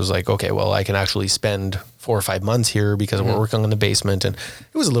stages, it was like, okay, well, I can actually spend 4 or 5 months here because we're working on the basement, and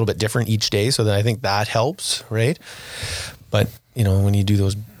it was a little bit different each day. So then I think that helps, right? But when you do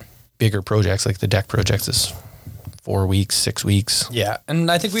those bigger projects, like the deck projects, is 4 weeks, 6 weeks. Yeah.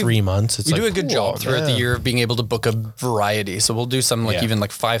 And I think 3 months. We do a good job throughout the year of being able to book a variety. So we'll do some even like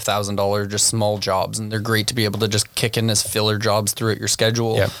 $5,000 just small jobs, and they're great to be able to just kick in as filler jobs throughout your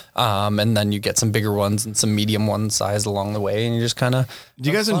schedule. Yep. And then you get some bigger ones and some medium one size along the way, and you just kind of. Do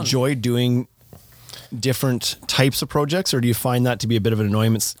you guys enjoy doing different types of projects, or do you find that to be a bit of an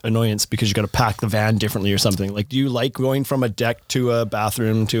annoyance because you got to pack the van differently or something? Like, do you like going from a deck to a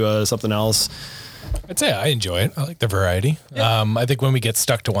bathroom to something else? I'd say I enjoy it. I like the variety. Yeah. I think when we get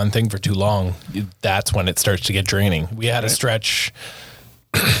stuck to one thing for too long, that's when it starts to get draining. We had a stretch,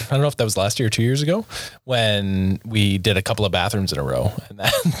 I don't know if that was last year or 2 years ago, when we did a couple of bathrooms in a row, and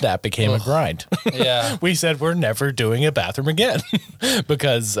that became a grind. Yeah. We said we're never doing a bathroom again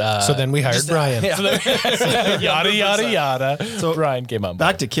because so then we hired Brian. Yada, yada, yada. So Brian came on.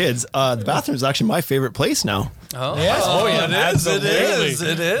 Back to kids. The bathroom is actually my favorite place now. Oh, Yes. Oh, yeah.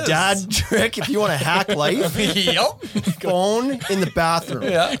 It is. Dad trick, if you want to hack life, Yep. phone in the bathroom.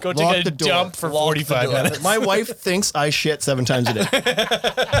 Yeah. Go Lock take the a door. dump for Lock the 45 door. minutes. My wife thinks I shit 7 times a day.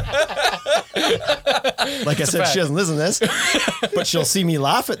 Like I said, she doesn't listen to this, but she'll see me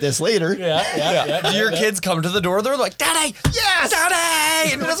laugh at this later. Do your kids come to the door? They're like, Daddy, Yes!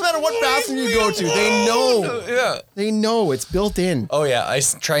 Daddy. And it doesn't matter what bathroom you go to, they know. Yeah. They know it's built in. Oh yeah, I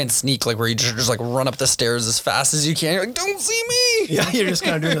try and sneak, like where you just like run up the stairs as fast as you can. You're like, don't see me. Yeah, you're just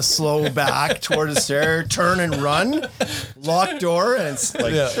kind of doing a slow back toward the stair, turn and run, lock door, and it's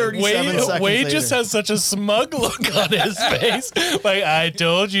like 37 seconds Wade later. just has such a smug look on his face. Like, I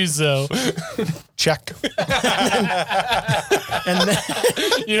told you so. Check. And then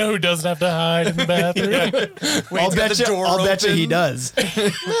You know who doesn't have to hide in the bathroom? I'll bet you he does.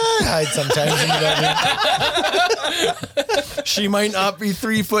 Hide sometimes in the bedroom. She might not be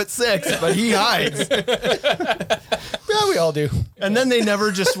 3'6", but he hides. Yeah, we all do. And then they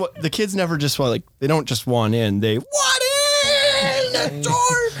never just, the kids never just want, like, they don't just want in. They want in the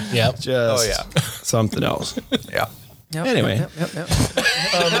door. Yep. Just something else. Yeah. Anyway.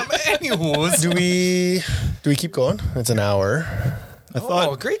 Anyways. Do we keep going? It's an hour. I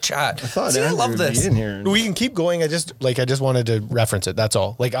thought great chat. See, I Andrew love would this. be In here. We can keep going. I just wanted to reference it. That's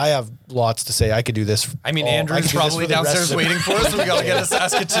all. Like, I have lots to say. I could do this. I mean, I Andrew's could do this probably for the rest downstairs of- waiting for us, so we gotta get a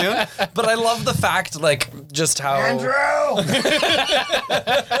Saskatoon. But I love the fact, like, just how Come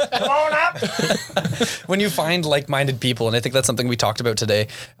on up. when you find like-minded people, and I think that's something we talked about today,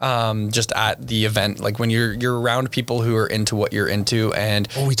 just at the event. Like when you're around people who are into what you're into, and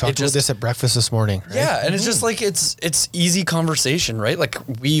We talked about this at breakfast this morning. Right? yeah, and it's just like it's easy conversation, right? Like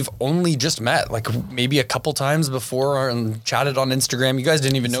we've only just met, like maybe a couple times before, and chatted on Instagram. You guys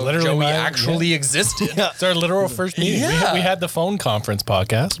didn't even know literally Joey my- actually existed. It's our literal first meeting. Yeah. We had the phone conference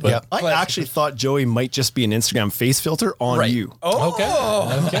podcast, but I actually thought Joey might just be an Instagram face filter on Right. you. Oh,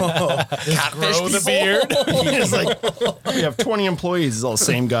 catfish grow the people. beard. It's like, we have 20 employees. It's all the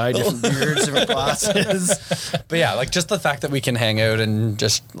same guy, different beards, different glasses. But yeah, like just the fact that we can hang out and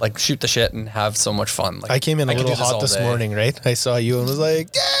just like shoot the shit and have so much fun. Like I came in a could little do this hot all this day. morning, right? I saw you and was like,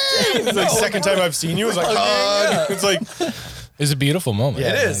 "Yay!" It's like second time I've seen you. It was like, hug. It's like, It's a beaua moment.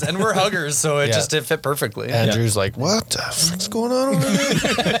 It is, and we're huggers, so it just it fit perfectly. Andrew's like, what the fuck's going on over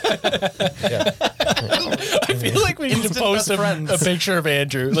there? I feel like we need to Instant post best friends. a picture of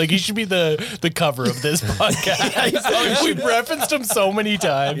Andrew. Like he should be the cover of this podcast. We've referenced him so many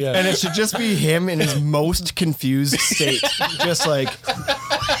times. And it should just be him in his most confused state. Just like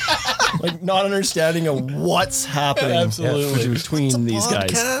not understanding of what's happening Absolutely. between these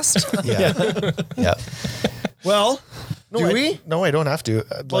guys. Podcast. Yeah. Yeah. Well, Do we? No, I don't have to.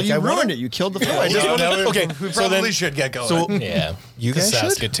 Well, you ruined it. You killed the flow. Okay, We so then should get going. so Yeah. you guys should.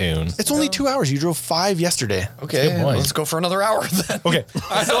 Saskatoon. It's only 2 hours. You drove 5 yesterday. okay, good point. let's go for another hour then. Okay,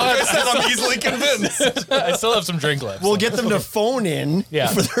 I'm easily convinced. I still have some drink left. We'll get them to phone in Yeah.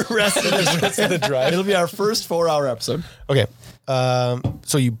 for the rest of the drive. It'll be our first 4-hour episode. okay.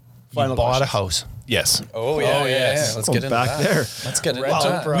 So you Final bought a questions. house. Yes. Oh yeah, yes. Let's Going get into back that. there. Let's get into Rental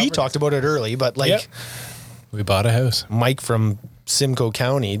that. property. We talked about it early, but like Yep. We bought a house. Mike from Simcoe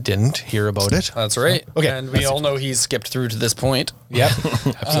County didn't hear about it. That's right. Okay. And we all know he's skipped through to this point. Yep,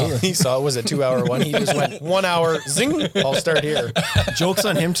 absolutely. He saw it was a 2-hour one. He just went 1 hour. Zing! I'll start here. Joke's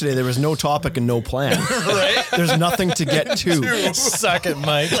on him today. There was no topic and no plan. Right? There's nothing to get to. Suck it,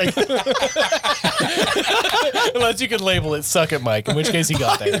 Mike. Unless you could label it "Suck it, Mike," in which case he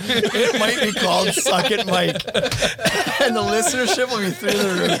got there. It might be called Suck It Mike. And the listenership will be through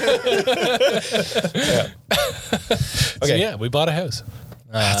the roof. Okay. So yeah, we bought a house.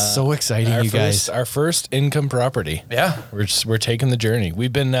 That's so exciting, you guys. Our first income property. Yeah. We're taking the journey.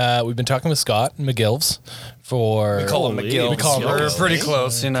 We've been talking with Scott and McGill's for We call him McGill. We call him We're McGill's. pretty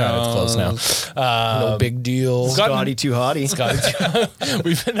close, you know. Kind of close now. No big deal. Scotty too hotty. Scott,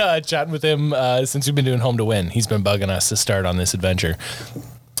 we've been chatting with him since we've been doing Home to Win. He's been bugging us to start on this adventure.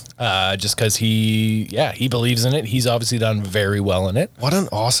 Just because he believes in it. He's obviously done very well in it. What an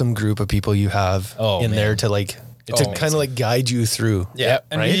awesome group of people you have in man. there to like to kind of like guide you through. Yeah,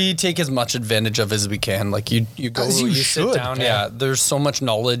 and right? we take as much advantage of as we can. Like you go, As you you should. sit down. Yeah, there's so much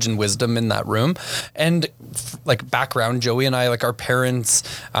knowledge and wisdom in that room. And like background, Joey and I, like our parents,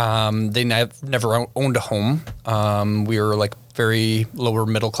 they never owned a home. We were like very lower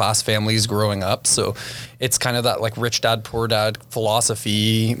middle class families growing up, so it's kind of that like rich dad poor dad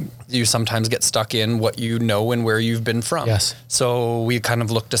philosophy. You sometimes get stuck in what you know and where you've been from. Yes. So we kind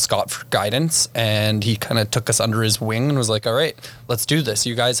of looked to Scott for guidance, and he kind of took us under his wing and was like, all right, let's do this.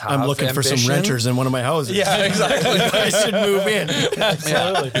 You guys have I'm looking for some ambition." renters in one of my houses. Yeah, exactly. You guys should move in.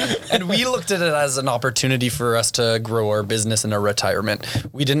 Absolutely. And we looked at it as an opportunity for us to grow our business in our retirement.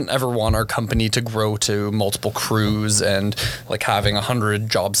 We didn't ever want our company to grow to multiple crews and like having 100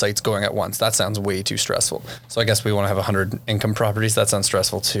 job sites going at once. That sounds way too stressful. So I guess we want to have 100 income properties. That sounds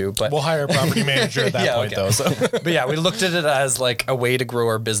stressful too. But We'll hire a property manager at that Yeah, point, okay. though. So. but yeah, we looked at it as like a way to grow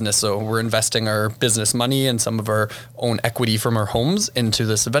our business. So we're investing our business money and some of our own equity from our homes into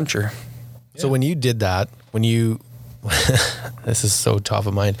this adventure. So when you did that, this is so top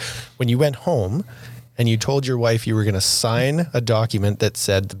of mind, when you went home and you told your wife you were going to sign a document that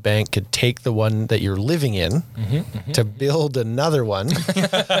said the bank could take the one that you're living in to build another one.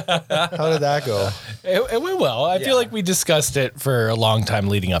 How did that go? It went well. I feel like we discussed it for a long time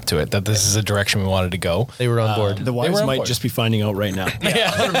leading up to it, that this is a direction we wanted to go. They were on board. The wives were on might board. just be finding out right now.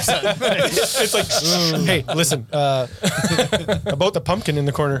 Yeah, 100%. It's like, Hey, listen, about the pumpkin in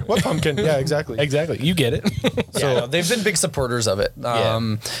the corner. What pumpkin? Yeah, exactly. exactly. You get it. So they've been big supporters of it.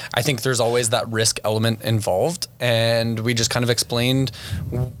 I think there's always that risk element involved, and we just kind of explained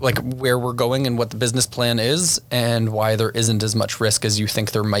like where we're going and what the business plan is and why there isn't as much risk as you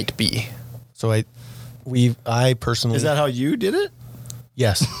think there might be. So I personally. Is that how you did it?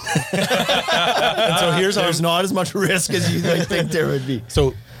 Yes. And so here's how there's not as much risk as you think there would be.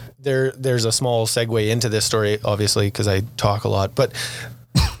 So there's a small segue into this story, obviously, because I talk a lot. But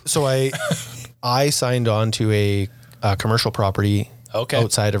so I signed on to a commercial property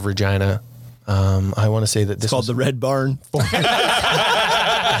outside of Regina. I want to say that this It's called the Red Barn.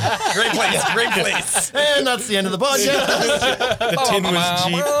 Great place, great place. And that's the end of the podcast. the tin was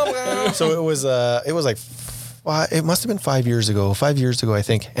cheap. So it was like it must have been 5 years ago. 5 years ago, I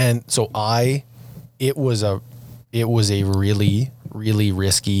think. And so it was a really, really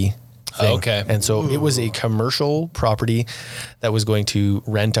risky thing. Okay. And so it was a commercial property that was going to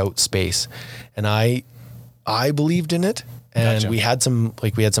rent out space. And I believed in it. And Gotcha. we had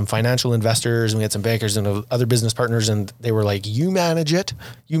some financial investors and we had some bankers and other business partners, and they were like, you manage it,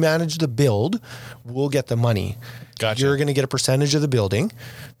 you manage the build, we'll get the money. Gotcha. You're going to get a percentage of the building,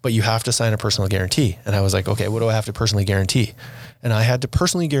 but you have to sign a personal guarantee. And I was like, okay, what do I have to personally guarantee? And I had to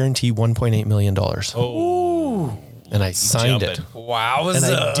personally guarantee $1.8 million. Oh. And I signed it. Wow. And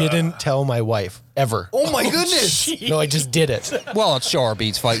I didn't tell my wife ever. Oh my goodness. No, I just did it. Well, it sure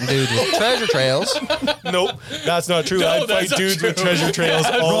beats fighting dudes with treasure trails. Nope, that's not true. I fight dudes with treasure trails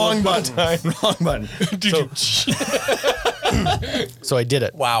all the time. Wrong button. So I did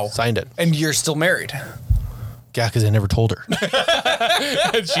it. Wow. Signed it. And you're still married. Yeah, because I never told her.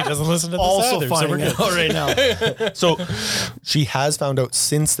 She doesn't listen to this Also either, so we're finding good. out right now. So she has found out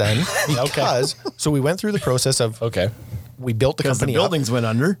since then because so we went through the process of Okay. we built the Because the company buildings went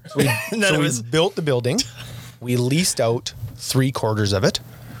under. up. So we built the building. We leased out 3/4 of it.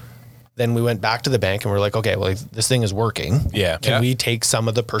 Then we went back to the bank and we're like, okay, well, this thing is working. Yeah. Can Yeah. we take some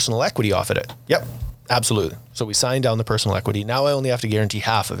of the personal equity off of it? Yep. Absolutely. So we signed down the personal equity. Now I only have to guarantee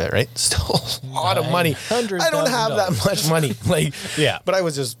half of it, right? Still a lot of money. I don't have that much money. Like, Yeah. But I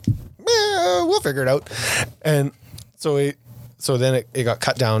was just, we'll figure it out. And so then it got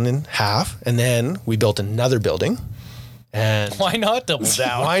cut down in half. And then we built another building. And Why not double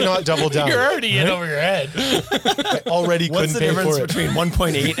down? why not double down? You're already in over your head. I already What's couldn't the pay difference for it. between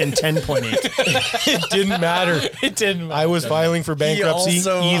 1.8 and 10.8? It didn't matter. It didn't. I was filing for bankruptcy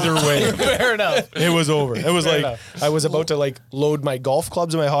also- either way. Fair enough. It was over. It was Fair like enough. I was about to like load my golf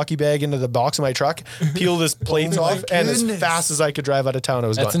clubs and my hockey bag into the box of my truck, peel this plates off, and as fast as I could drive out of town, I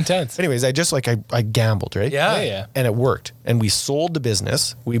was That's gone. intense. Anyways, I just I gambled, right? Yeah. And it worked. And we sold the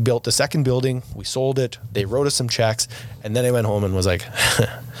business. We built the second building. We sold it. They wrote us some checks. And then I went home and was like,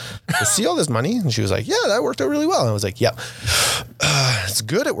 "You see all this money?" And she was like, "Yeah, that worked out really well." And I was like, "Yeah, it's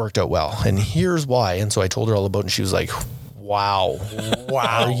good. It worked out well. And here's why." And so I told her all about it. And she was like, wow,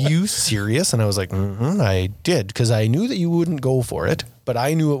 are you serious? And I was like, I did, because I knew that you wouldn't go for it, but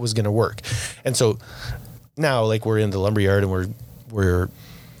I knew it was going to work. And so now, like, we're in the lumberyard and we're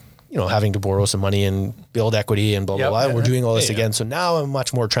having to borrow some money and build equity and blah, blah, blah. And we're doing all this again. So now I'm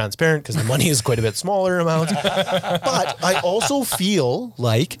much more transparent because the money is quite a bit smaller amounts. But I also feel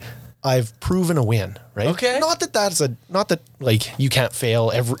like I've proven a win, right? Okay. Not that like you can't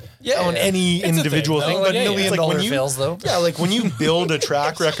fail on any individual thing, but $1 million when you fails though. Yeah, like when you build a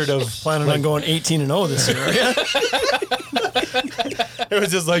track record of Planning on going 18-0 this year. it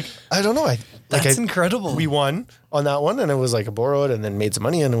was just like, I don't know. That's incredible. We won on that one, and it was like I borrowed and then made some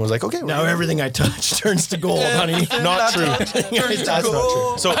money, and it was like, okay, Now everything I touch turns to gold, honey. not true. That's not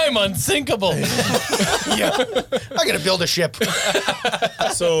true. So I'm unsinkable. yeah, I gotta build a ship.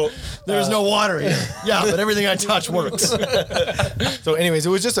 So There's no water here. Yeah, but everything I touch works. so anyways,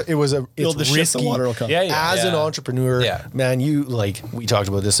 Build it's the ship, risky. the water will come. Yeah. As an entrepreneur, Yeah. man, we talked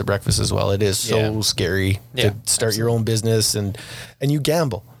about this at breakfast as well. It is so scary to start your own business and you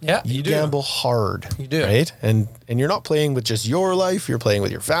gamble. Yeah, you you do. gamble hard. You do. Right? And you're not playing with just your life, you're playing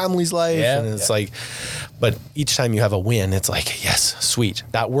with your family's life. Yeah. And it's like, but each time you have a win, it's like, yes, sweet.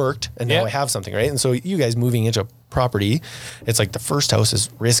 That worked. And now Yeah. I have something, right? And so you guys moving into property, it's like the first house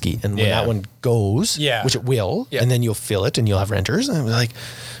is risky. And when that one goes, which it will, and then you'll fill it and you'll have renters. And I'm like,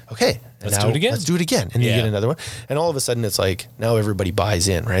 okay, Let's do it again. Let's do it again. And you get another one. And all of a sudden it's like, now everybody buys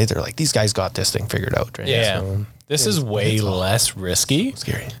in, right? They're like, these guys got this thing figured out, right? Yeah. So, This is way less risky.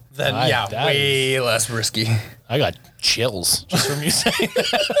 scary. Then that way less risky. I got chills just from you saying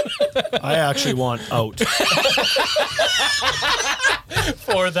I actually want out.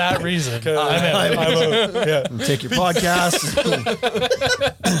 for that reason. I'm yeah. Take your podcast.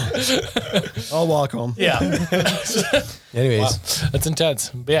 I'll walk home. Yeah. Anyways, That's intense.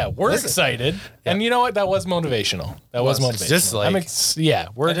 But yeah, we're excited. And you know what? That was motivational. That was motivational. just like-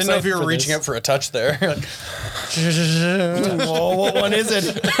 we're I didn't know if you were excited for reaching this. out for a touch there. Whoa, what one is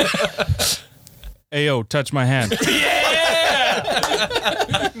it? Hey, yo, touch my hand.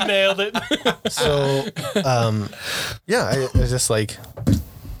 Nailed it. so, I just like,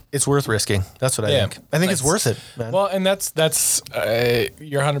 it's worth risking. That's what I Yeah. think. I think it's worth it, man. Well, and that's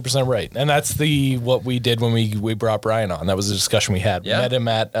you're 100% right, and that's what we did when we brought Brian on. That was a discussion we had. Yeah. We met him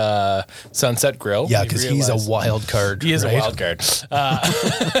at Sunset Grill. yeah, We because he's a realized- wild card. He is right? a wild card.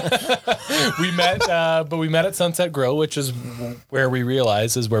 We met at Sunset Grill, which is where we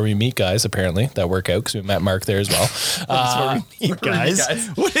realize is where we meet guys apparently that work out, because we met Mark there as well. Guys,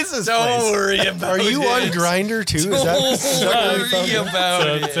 what is this Don't place? worry about Are you it. on Grindr too? Is that where we found Worry him? about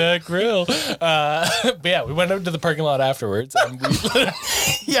it. Sunset Grill. But yeah, we went out to the parking lot afterwards, and we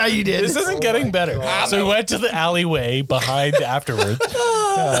Yeah, you did. this isn't getting better. So we went to the alleyway behind afterwards.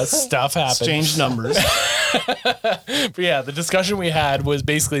 Stuff happened. Exchange numbers. But yeah, the discussion we had was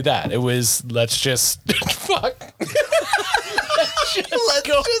basically that. It was, let's just fuck. Let's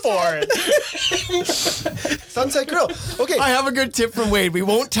go for it. Sunset Grill. Okay. I have a good tip from Wade. We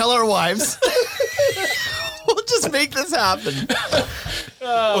won't tell our wives. We'll just make this happen.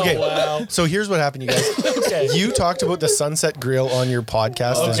 Okay. wow. So here's what happened, you guys. Okay. You talked about the Sunset Grill on your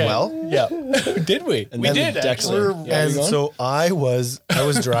podcast as Okay. well. Yeah. Did we? We then did, Dexter. actually. Yeah, And you going? so I was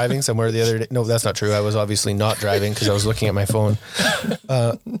driving somewhere the other day. No, that's not true. I was obviously not driving because I was looking at my phone.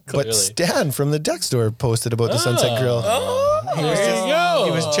 But Stan from the Deck Store posted about the Sunset Grill. There you go.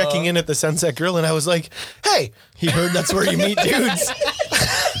 He was checking in at the Sunset Grill, and I was like, "Hey, He heard that's where you meet dudes.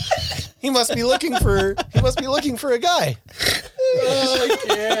 he must be looking for a guy." Oh, I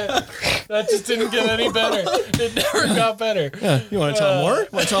can't. That just didn't get any better. It never got better. Yeah. You want to tell more?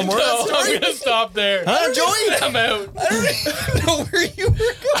 Want to tell more? No, of that story? I'm gonna stop there. Huh, Joey? I'm out. I don't even know where you were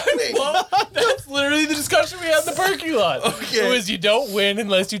going. Well, that's literally the discussion we had in the parking lot. Okay. It was you don't win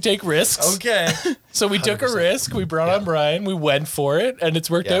unless you take risks. Okay. So we took a risk. We brought on Brian. We went for it, and it's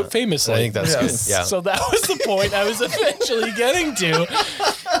worked out famously. I think that's good. Yeah. So that was the point I was eventually getting to.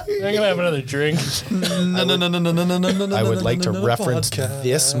 I'm gonna have another drink. I would like to reference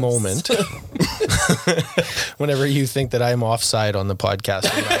this moment whenever you think that I'm offside on the podcast.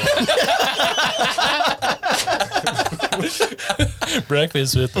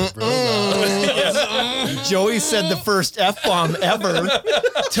 Breakfast with the BroLaws. Joey said the first F-bomb ever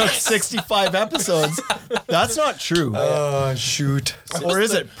took 65 episodes. That's not true. Oh, shoot. Or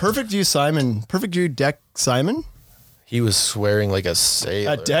is it Perfect View Simon? Perfect View Deck Simon? He was swearing like a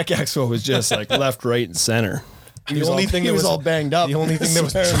sailor. At Deck Expo was just like left, right, and center. He was all banged up. The only thing that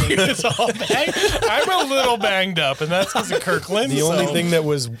was He was all banged. I'm a little banged up, and that's because of Kirkland. the only so- thing that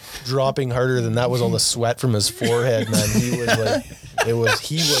was dropping harder than that was all the sweat from his forehead, man. He was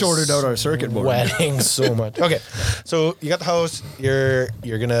Shorted out our circuit board. sweating so much. Okay, so you got the house. You're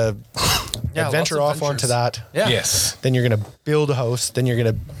gonna adventure lots off of onto ventures. that. Yeah. Yes. Then you're gonna build a house. Then you're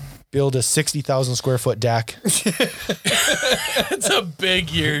gonna build a 60,000 square foot deck. It's a big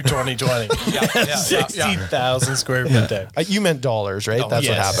year, 2020. Yeah. 60,000 square foot deck. You meant dollars, right? That's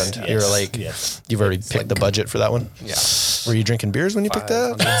Yes, what happened. yes, You were like, yes. you've already picked the budget for that one. Yeah. Were you drinking beers when you picked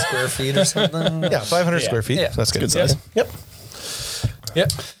that? 500 square feet or something. Yeah, 500 Yeah. square feet. Yeah. That's good. Good size. Yep. Yep.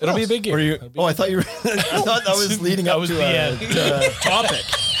 It'll be a big year. Oh, I thought you were. I thought that was leading That up was to the a end. topic.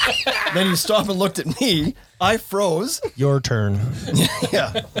 Then you stopped and looked at me. I froze. Your turn.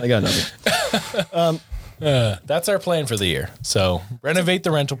 Yeah, I got nothing. That's our plan for the year. So renovate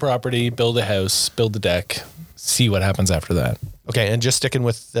the rental property, build a house, build the deck, see what happens after that. Okay, and just sticking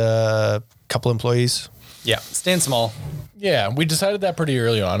with a couple employees. Yeah. Staying small. Yeah, we decided that pretty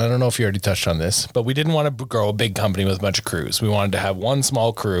early on. I don't know if you already touched on this, but we didn't want to grow a big company with a bunch of crews. We wanted to have one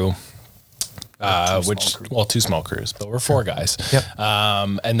small crew. Two small crews, but we're 4 guys. Yep.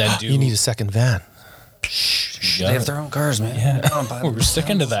 And then do You need a second van. They have their own cars, man. Yeah. we're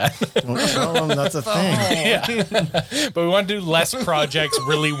sticking to that. That's a thing. But we want to do less projects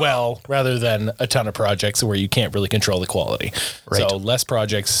really well rather than a ton of projects where you can't really control the quality. Right. So less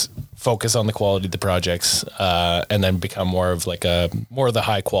projects, focus on the quality of the projects, and then become more of the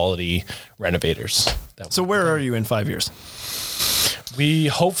high quality renovators. So where are you in 5 years? We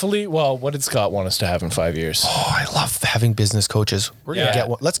hopefully, what did Scott want us to have in 5 years? Oh, I love having business coaches. We're gonna Yeah. get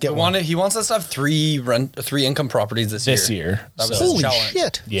one. Let's get one. He wants us to have 3 income properties this year. That was his Holy challenge.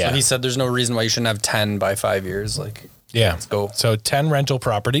 shit! Yeah. So he said there's no reason why you shouldn't have 10 by 5 years. Like, Yeah. let's go. So 10 rental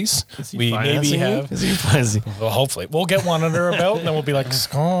properties. We maybe Financing you? have. Is he financing? Well, hopefully. We'll get one under our belt and then we'll be like,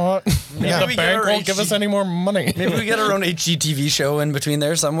 Scott, we the get bank our won't give us HG any more money. Maybe we get our own HGTV show in between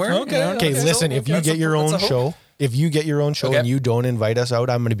there somewhere. Okay. Okay, listen. If you That's get your that's own hope. show, Okay. and you don't invite us out,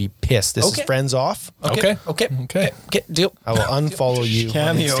 I'm going to be pissed. This Okay. is friends off. Okay. Okay. Deal. I will unfollow you on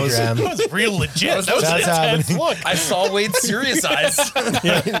Cameos. That Instagram. was real legit. That was That's an intense happening. look. I saw Wade's serious eyes.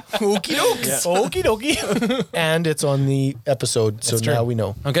 Okie dokes. Okie dokie. And it's on the episode, so true. now we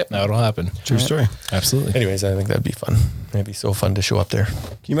know. Okay. Now it'll happen. True story. Absolutely. Anyways, I think that'd be fun. It'd be so fun to show up there. Can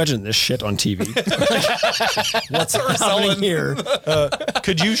you imagine this shit on TV? What's our Happening here?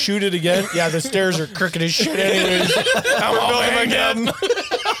 Could you shoot it again? Yeah, the stairs are crooked as shit anyways. I'm all again.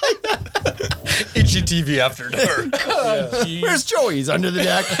 HGTV after dark. Where's Joey? He's under the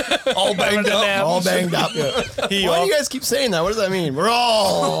deck. All banged up. All banged up. Why do you guys keep saying that? What does that mean? We're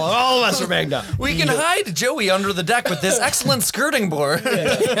all of us are banged up. We can hide Joey under the deck with this excellent skirting board.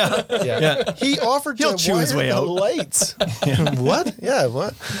 Yeah. He offered He'll to chew his wire way the out. lights. What? Yeah,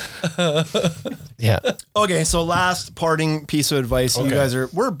 what? Yeah. Okay, so last parting piece of advice. You guys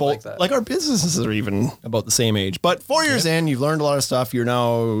we're both, that. like our businesses are even about the same age. But 4 years in, you've learned a lot of stuff. You're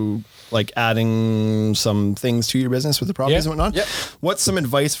now like adding some things to your business with the properties Yeah. and whatnot. Yep. What's some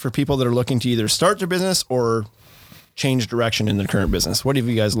advice for people that are looking to either start their business or change direction in their current business? What have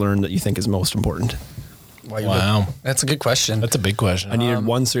you guys learned that you think is most important? Wow. That's a good question. That's a big question. I needed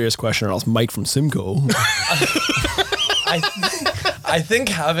one serious question, or else Mike from Simcoe. I think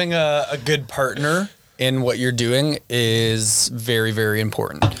having a good partner in what you're doing is very, very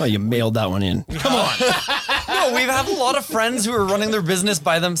important. Oh, you mailed that one in. Come on. No, we have a lot of friends who are running their business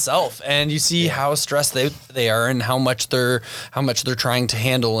by themselves, and you see how stressed they are and how much they're trying to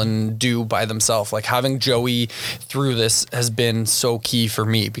handle and do by themselves. Like having Joey through this has been so key for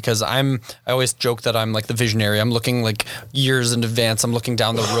me, because I always joke that I'm like the visionary. I'm looking like years in advance. I'm looking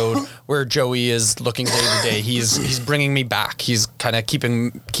down the road where Joey is looking day to day. He's bringing me back. He's kind of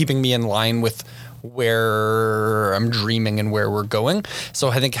keeping me in line with where I'm dreaming and where we're going. So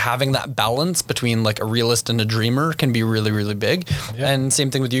I think having that balance between like a realist and a dreamer can be really, really big. Yeah. And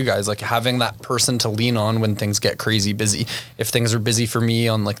same thing with you guys, like having that person to lean on when things get crazy busy. If things are busy for me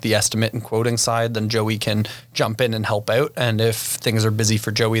on like the estimate and quoting side, then Joey can jump in and help out. And if things are busy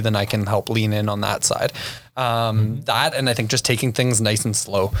for Joey, then I can help lean in on that side. That, and I think just taking things nice and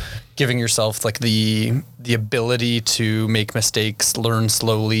slow, giving yourself like the ability to make mistakes, learn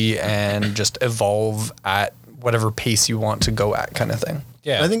slowly, and just evolve at whatever pace you want to go at, kind of thing.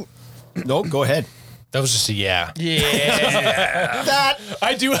 Yeah. I think, no, go ahead. That was just a yeah. Yeah. That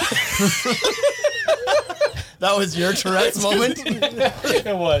I do. that was your Tourette's moment?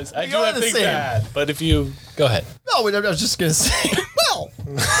 It was. I do are have the big same. bad. But if you go ahead. No, I was just going to say, well,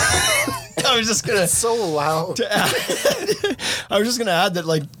 I was just going to. So loud. I was just going to add that,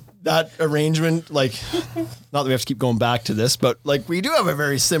 like, that arrangement, like, not that we have to keep going back to this, but like we do have a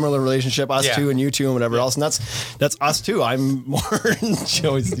very similar relationship, us two and you two and whatever else, and that's us too. I'm more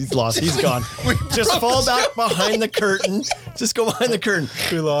Joey's. He's lost. He's gone. Just fall back behind the curtain. Just go behind the curtain.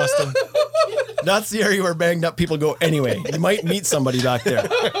 We lost him. That's the area where banged up people go anyway. You might meet somebody back there.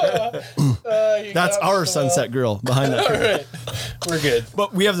 That's our sunset girl behind that curtain. All right. We're good.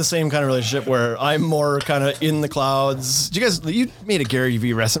 But we have the same kind of relationship where I'm more kind of in the clouds. You made a Gary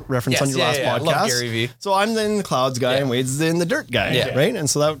Vee reference on your last podcast. I love Gary Vee. So I'm in the clouds guy and Wade's in the dirt guy, right? And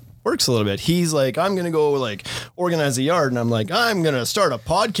so that works a little bit. He's like, I'm going to go like organize the yard. And I'm like, I'm going to start a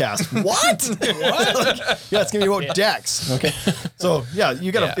podcast. What? Like, yeah, it's going to be about decks. Okay. So yeah,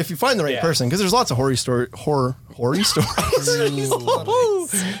 you got to, if you find the right person, because there's lots of horror stories.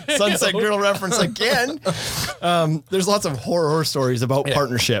 Sunset Girl reference again. There's lots of horror stories about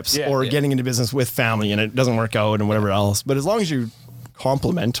partnerships or getting into business with family and it doesn't work out and whatever else. But as long as you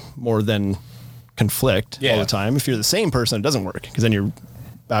complement more than conflict all the time, if you're the same person, it doesn't work because then you're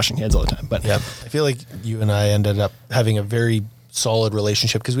bashing heads all the time. But I feel like you and I ended up having a very solid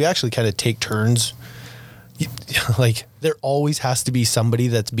relationship because we actually kind of take turns. Like there always has to be somebody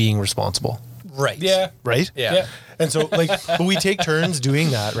that's being responsible. Right. Yeah. Right? Yeah. And so like, but we take turns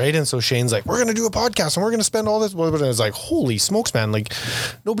doing that, right? And so Shane's like, we're going to do a podcast and we're going to spend all this. And it's like, holy smokes, man. Like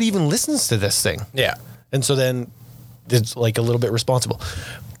nobody even listens to this thing. Yeah. And so then it's like a little bit responsible.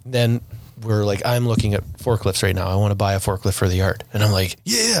 Then we're like, I'm looking at forklifts right now. I want to buy a forklift for the yard. And I'm like,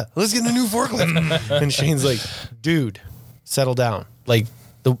 yeah, let's get a new forklift. And Shane's like, dude, settle down. Like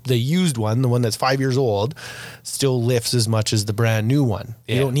the used one, the one that's 5 years old, still lifts as much as the brand new one.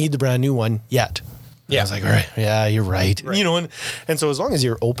 You don't need the brand new one yet. And I was like, all right, yeah, you're right. You know, and so as long as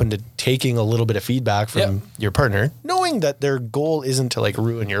you're open to taking a little bit of feedback from your partner, knowing that their goal isn't to like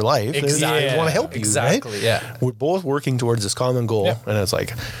ruin your life, they want to help you, exactly, right? Yeah. We're both working towards this common goal. And it's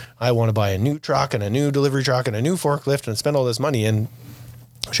like, I want to buy a new truck and a new delivery truck and a new forklift and spend all this money. And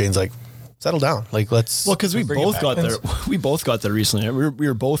Shane's like, settle down. Like, let's. Well, because we both got there. We both got there recently. We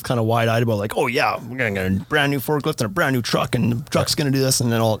were both kind of wide eyed about like, oh yeah, we're gonna get a brand new forklift and a brand new truck, and the truck's gonna do this,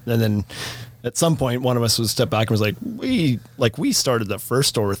 and then at some point, one of us would step back and was like, we started the first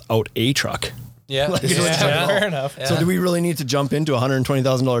store without a truck. Yeah. Like, Fair enough. So do we really need to jump into a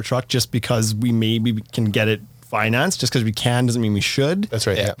 $120,000 truck just because we maybe can get it financed? Just because we can doesn't mean we should. That's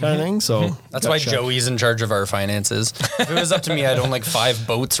right. Yeah. Kind of thing. So That's why Joey's in charge of our finances. If it was up to me, I'd own like 5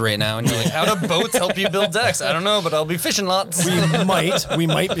 boats right now. And you're like, how do boats help you build decks? I don't know, but I'll be fishing lots. we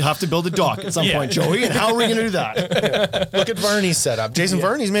might have to build a dock at some point, Joey. And how are we going to do that? Look at Varney's setup. Jason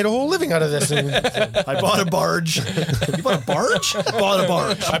Varney's made a whole living out of this. I bought a barge. You bought a barge? I bought a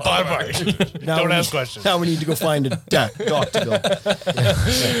barge. I bought a barge. Don't ask questions. Now we need to go find a dock to build.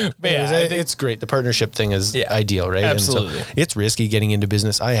 But yeah, I think it's great. The partnership thing is ideal, right? Absolutely. And so it's risky getting into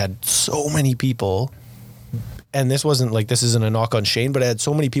business. I had so many people, and this isn't a knock on Shane, but I had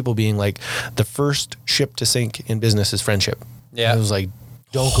so many people being like, the first ship to sink in business is friendship. Yeah. And I was like,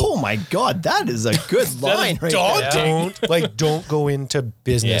 don't go. Oh my God, that is a good line right there. Don't go into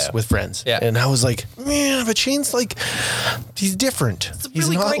business with friends. Yeah. And I was like, man, but Shane's like, he's different. He's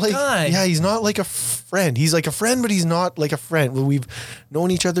a really great guy. Yeah, he's not like a friend. He's like a friend, but he's not like a friend. Well, we've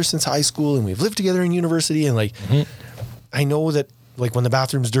known each other since high school and we've lived together in university. And like, I know that like when the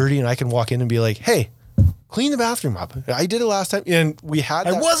bathroom's dirty and I can walk in and be like, hey, clean the bathroom up. I did it last time, and we had.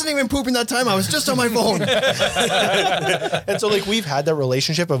 I wasn't even pooping that time. I was just on my phone. And so, like, we've had that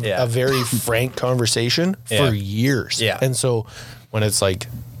relationship of a very frank conversation for years. Yeah. And so, when it's like,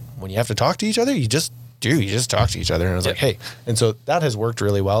 when you have to talk to each other, you just talk to each other. And I was like, hey. And so that has worked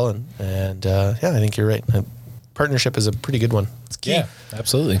really well. And I think you're right. Partnership is a pretty good one. It's key. Yeah,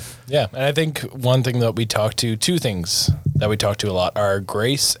 absolutely. Yeah. And I think one thing that we talk to, two things that we talk to a lot are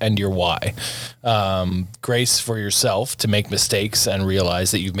grace and your why. Grace for yourself to make mistakes and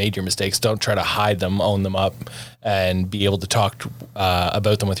realize that you've made your mistakes. Don't try to hide them, own them up, and be able to talk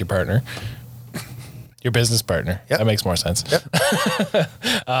about them with your partner. Your business partner. Yep. That makes more sense. Yep.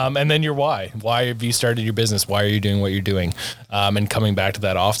 And then your why. Why have you started your business? Why are you doing what you're doing? And coming back to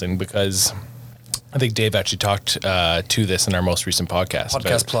that often, because I think Dave actually talked to this in our most recent podcast.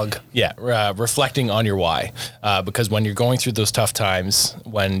 Podcast plug. Yeah, reflecting on your why. Because when you're going through those tough times,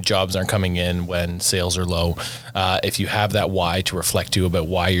 when jobs aren't coming in, when sales are low, if you have that why to reflect to about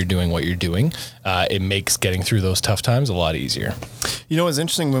why you're doing what you're doing, it makes getting through those tough times a lot easier. You know what's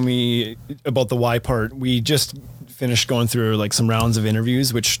interesting about the why part, we just finished going through like some rounds of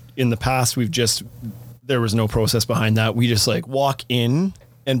interviews, which in the past there was no process behind that. We just like walk in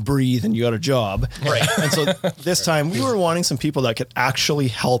and breathe and you got a job. Right. And so this time we were wanting some people that could actually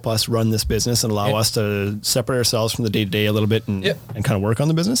help us run this business and allow us to separate ourselves from the day to day a little bit and kind of work on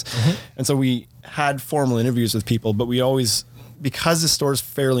the business. Mm-hmm. And so we had formal interviews with people, but we always, because the store's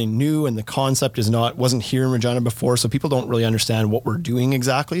fairly new and the concept wasn't here in Regina before, so people don't really understand what we're doing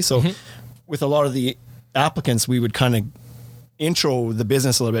exactly. So with a lot of the applicants, we would kind of intro the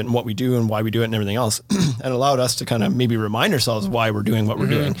business a little bit and what we do and why we do it and everything else, and allowed us to kind of maybe remind ourselves why we're doing what we're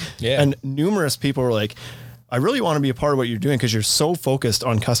doing. Yeah. And numerous people were like, I really want to be a part of what you're doing because you're so focused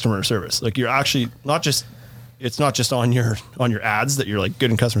on customer service. Like, you're actually it's not just on your ads that you're like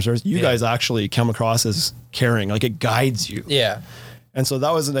good in customer service. You guys actually come across as caring, like it guides you. Yeah. And so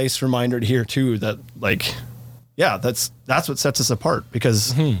that was a nice reminder to hear too, that like, yeah, that's what sets us apart,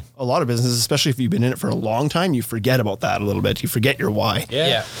 because a lot of businesses, especially if you've been in it for a long time, you forget about that a little bit. You forget your why.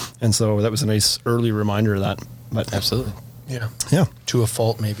 Yeah. And so that was a nice early reminder of that. But Absolutely. Yeah. yeah, To a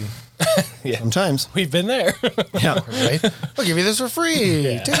fault, maybe. sometimes. We've been there. Yeah. Right? I'll give you this for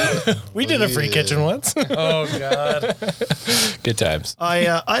free. We did a free kitchen once. Oh God. Good times.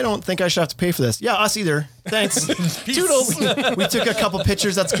 I don't think I should have to pay for this. Yeah, us either. Thanks. Toodles. We took a couple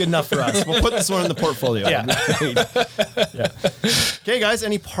pictures. That's good enough for us. We'll put this one in the portfolio. Yeah. Okay, guys,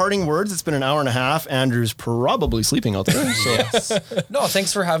 any parting words? It's been an hour and a half. Andrew's probably sleeping out there. So No,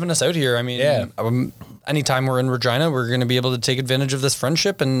 thanks for having us out here. I mean, anytime we're in Regina, we're going to be able to take advantage of this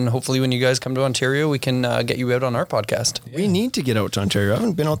friendship, and hopefully when you guys come to Ontario, we can get you out on our podcast. we need to get out to Ontario. I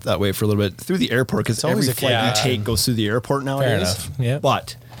haven't been out that way for a little bit through the airport, because every flight you take goes through the airport nowadays. enough. Yeah.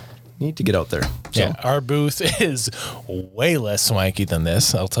 But need to get out there. So. Yeah, our booth is way less swanky than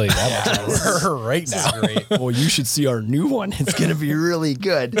this. I'll tell you that much right now. Well, you should see our new one. It's going to be really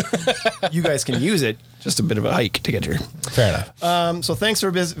good. You guys can use it. Just a bit of a hike to get here. Fair enough. So thanks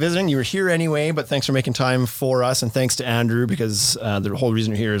for visiting. You were here anyway, but thanks for making time for us. And thanks to Andrew, because the whole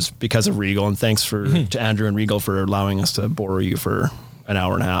reason you're here is because of Regal. And thanks to Andrew and Regal for allowing us to bore you for an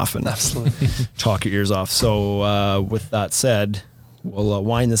hour and a half and talk your ears off. So with that said, we'll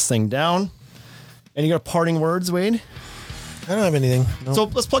wind this thing down. Any got parting words, Wade? I don't have anything. No. So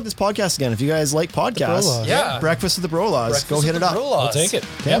let's plug this podcast again. If you guys like podcasts, BroLaws. Yeah. Breakfast with the BroLaws. Go hit it up. I'll take it.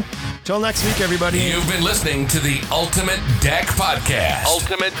 Yeah. Till next week, everybody. You've been listening to the Ultimate Deck Podcast.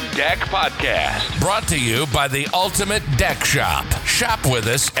 Ultimate Deck Podcast. Brought to you by the Ultimate Deck Shop. Shop with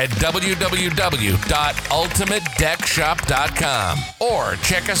us at www.ultimatedeckshop.com or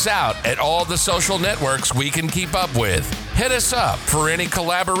check us out at all the social networks we can keep up with. Hit us up for any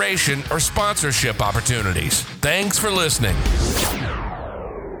collaboration or sponsorship opportunities. Thanks for listening.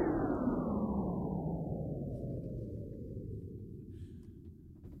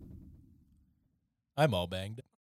 I'm all banged.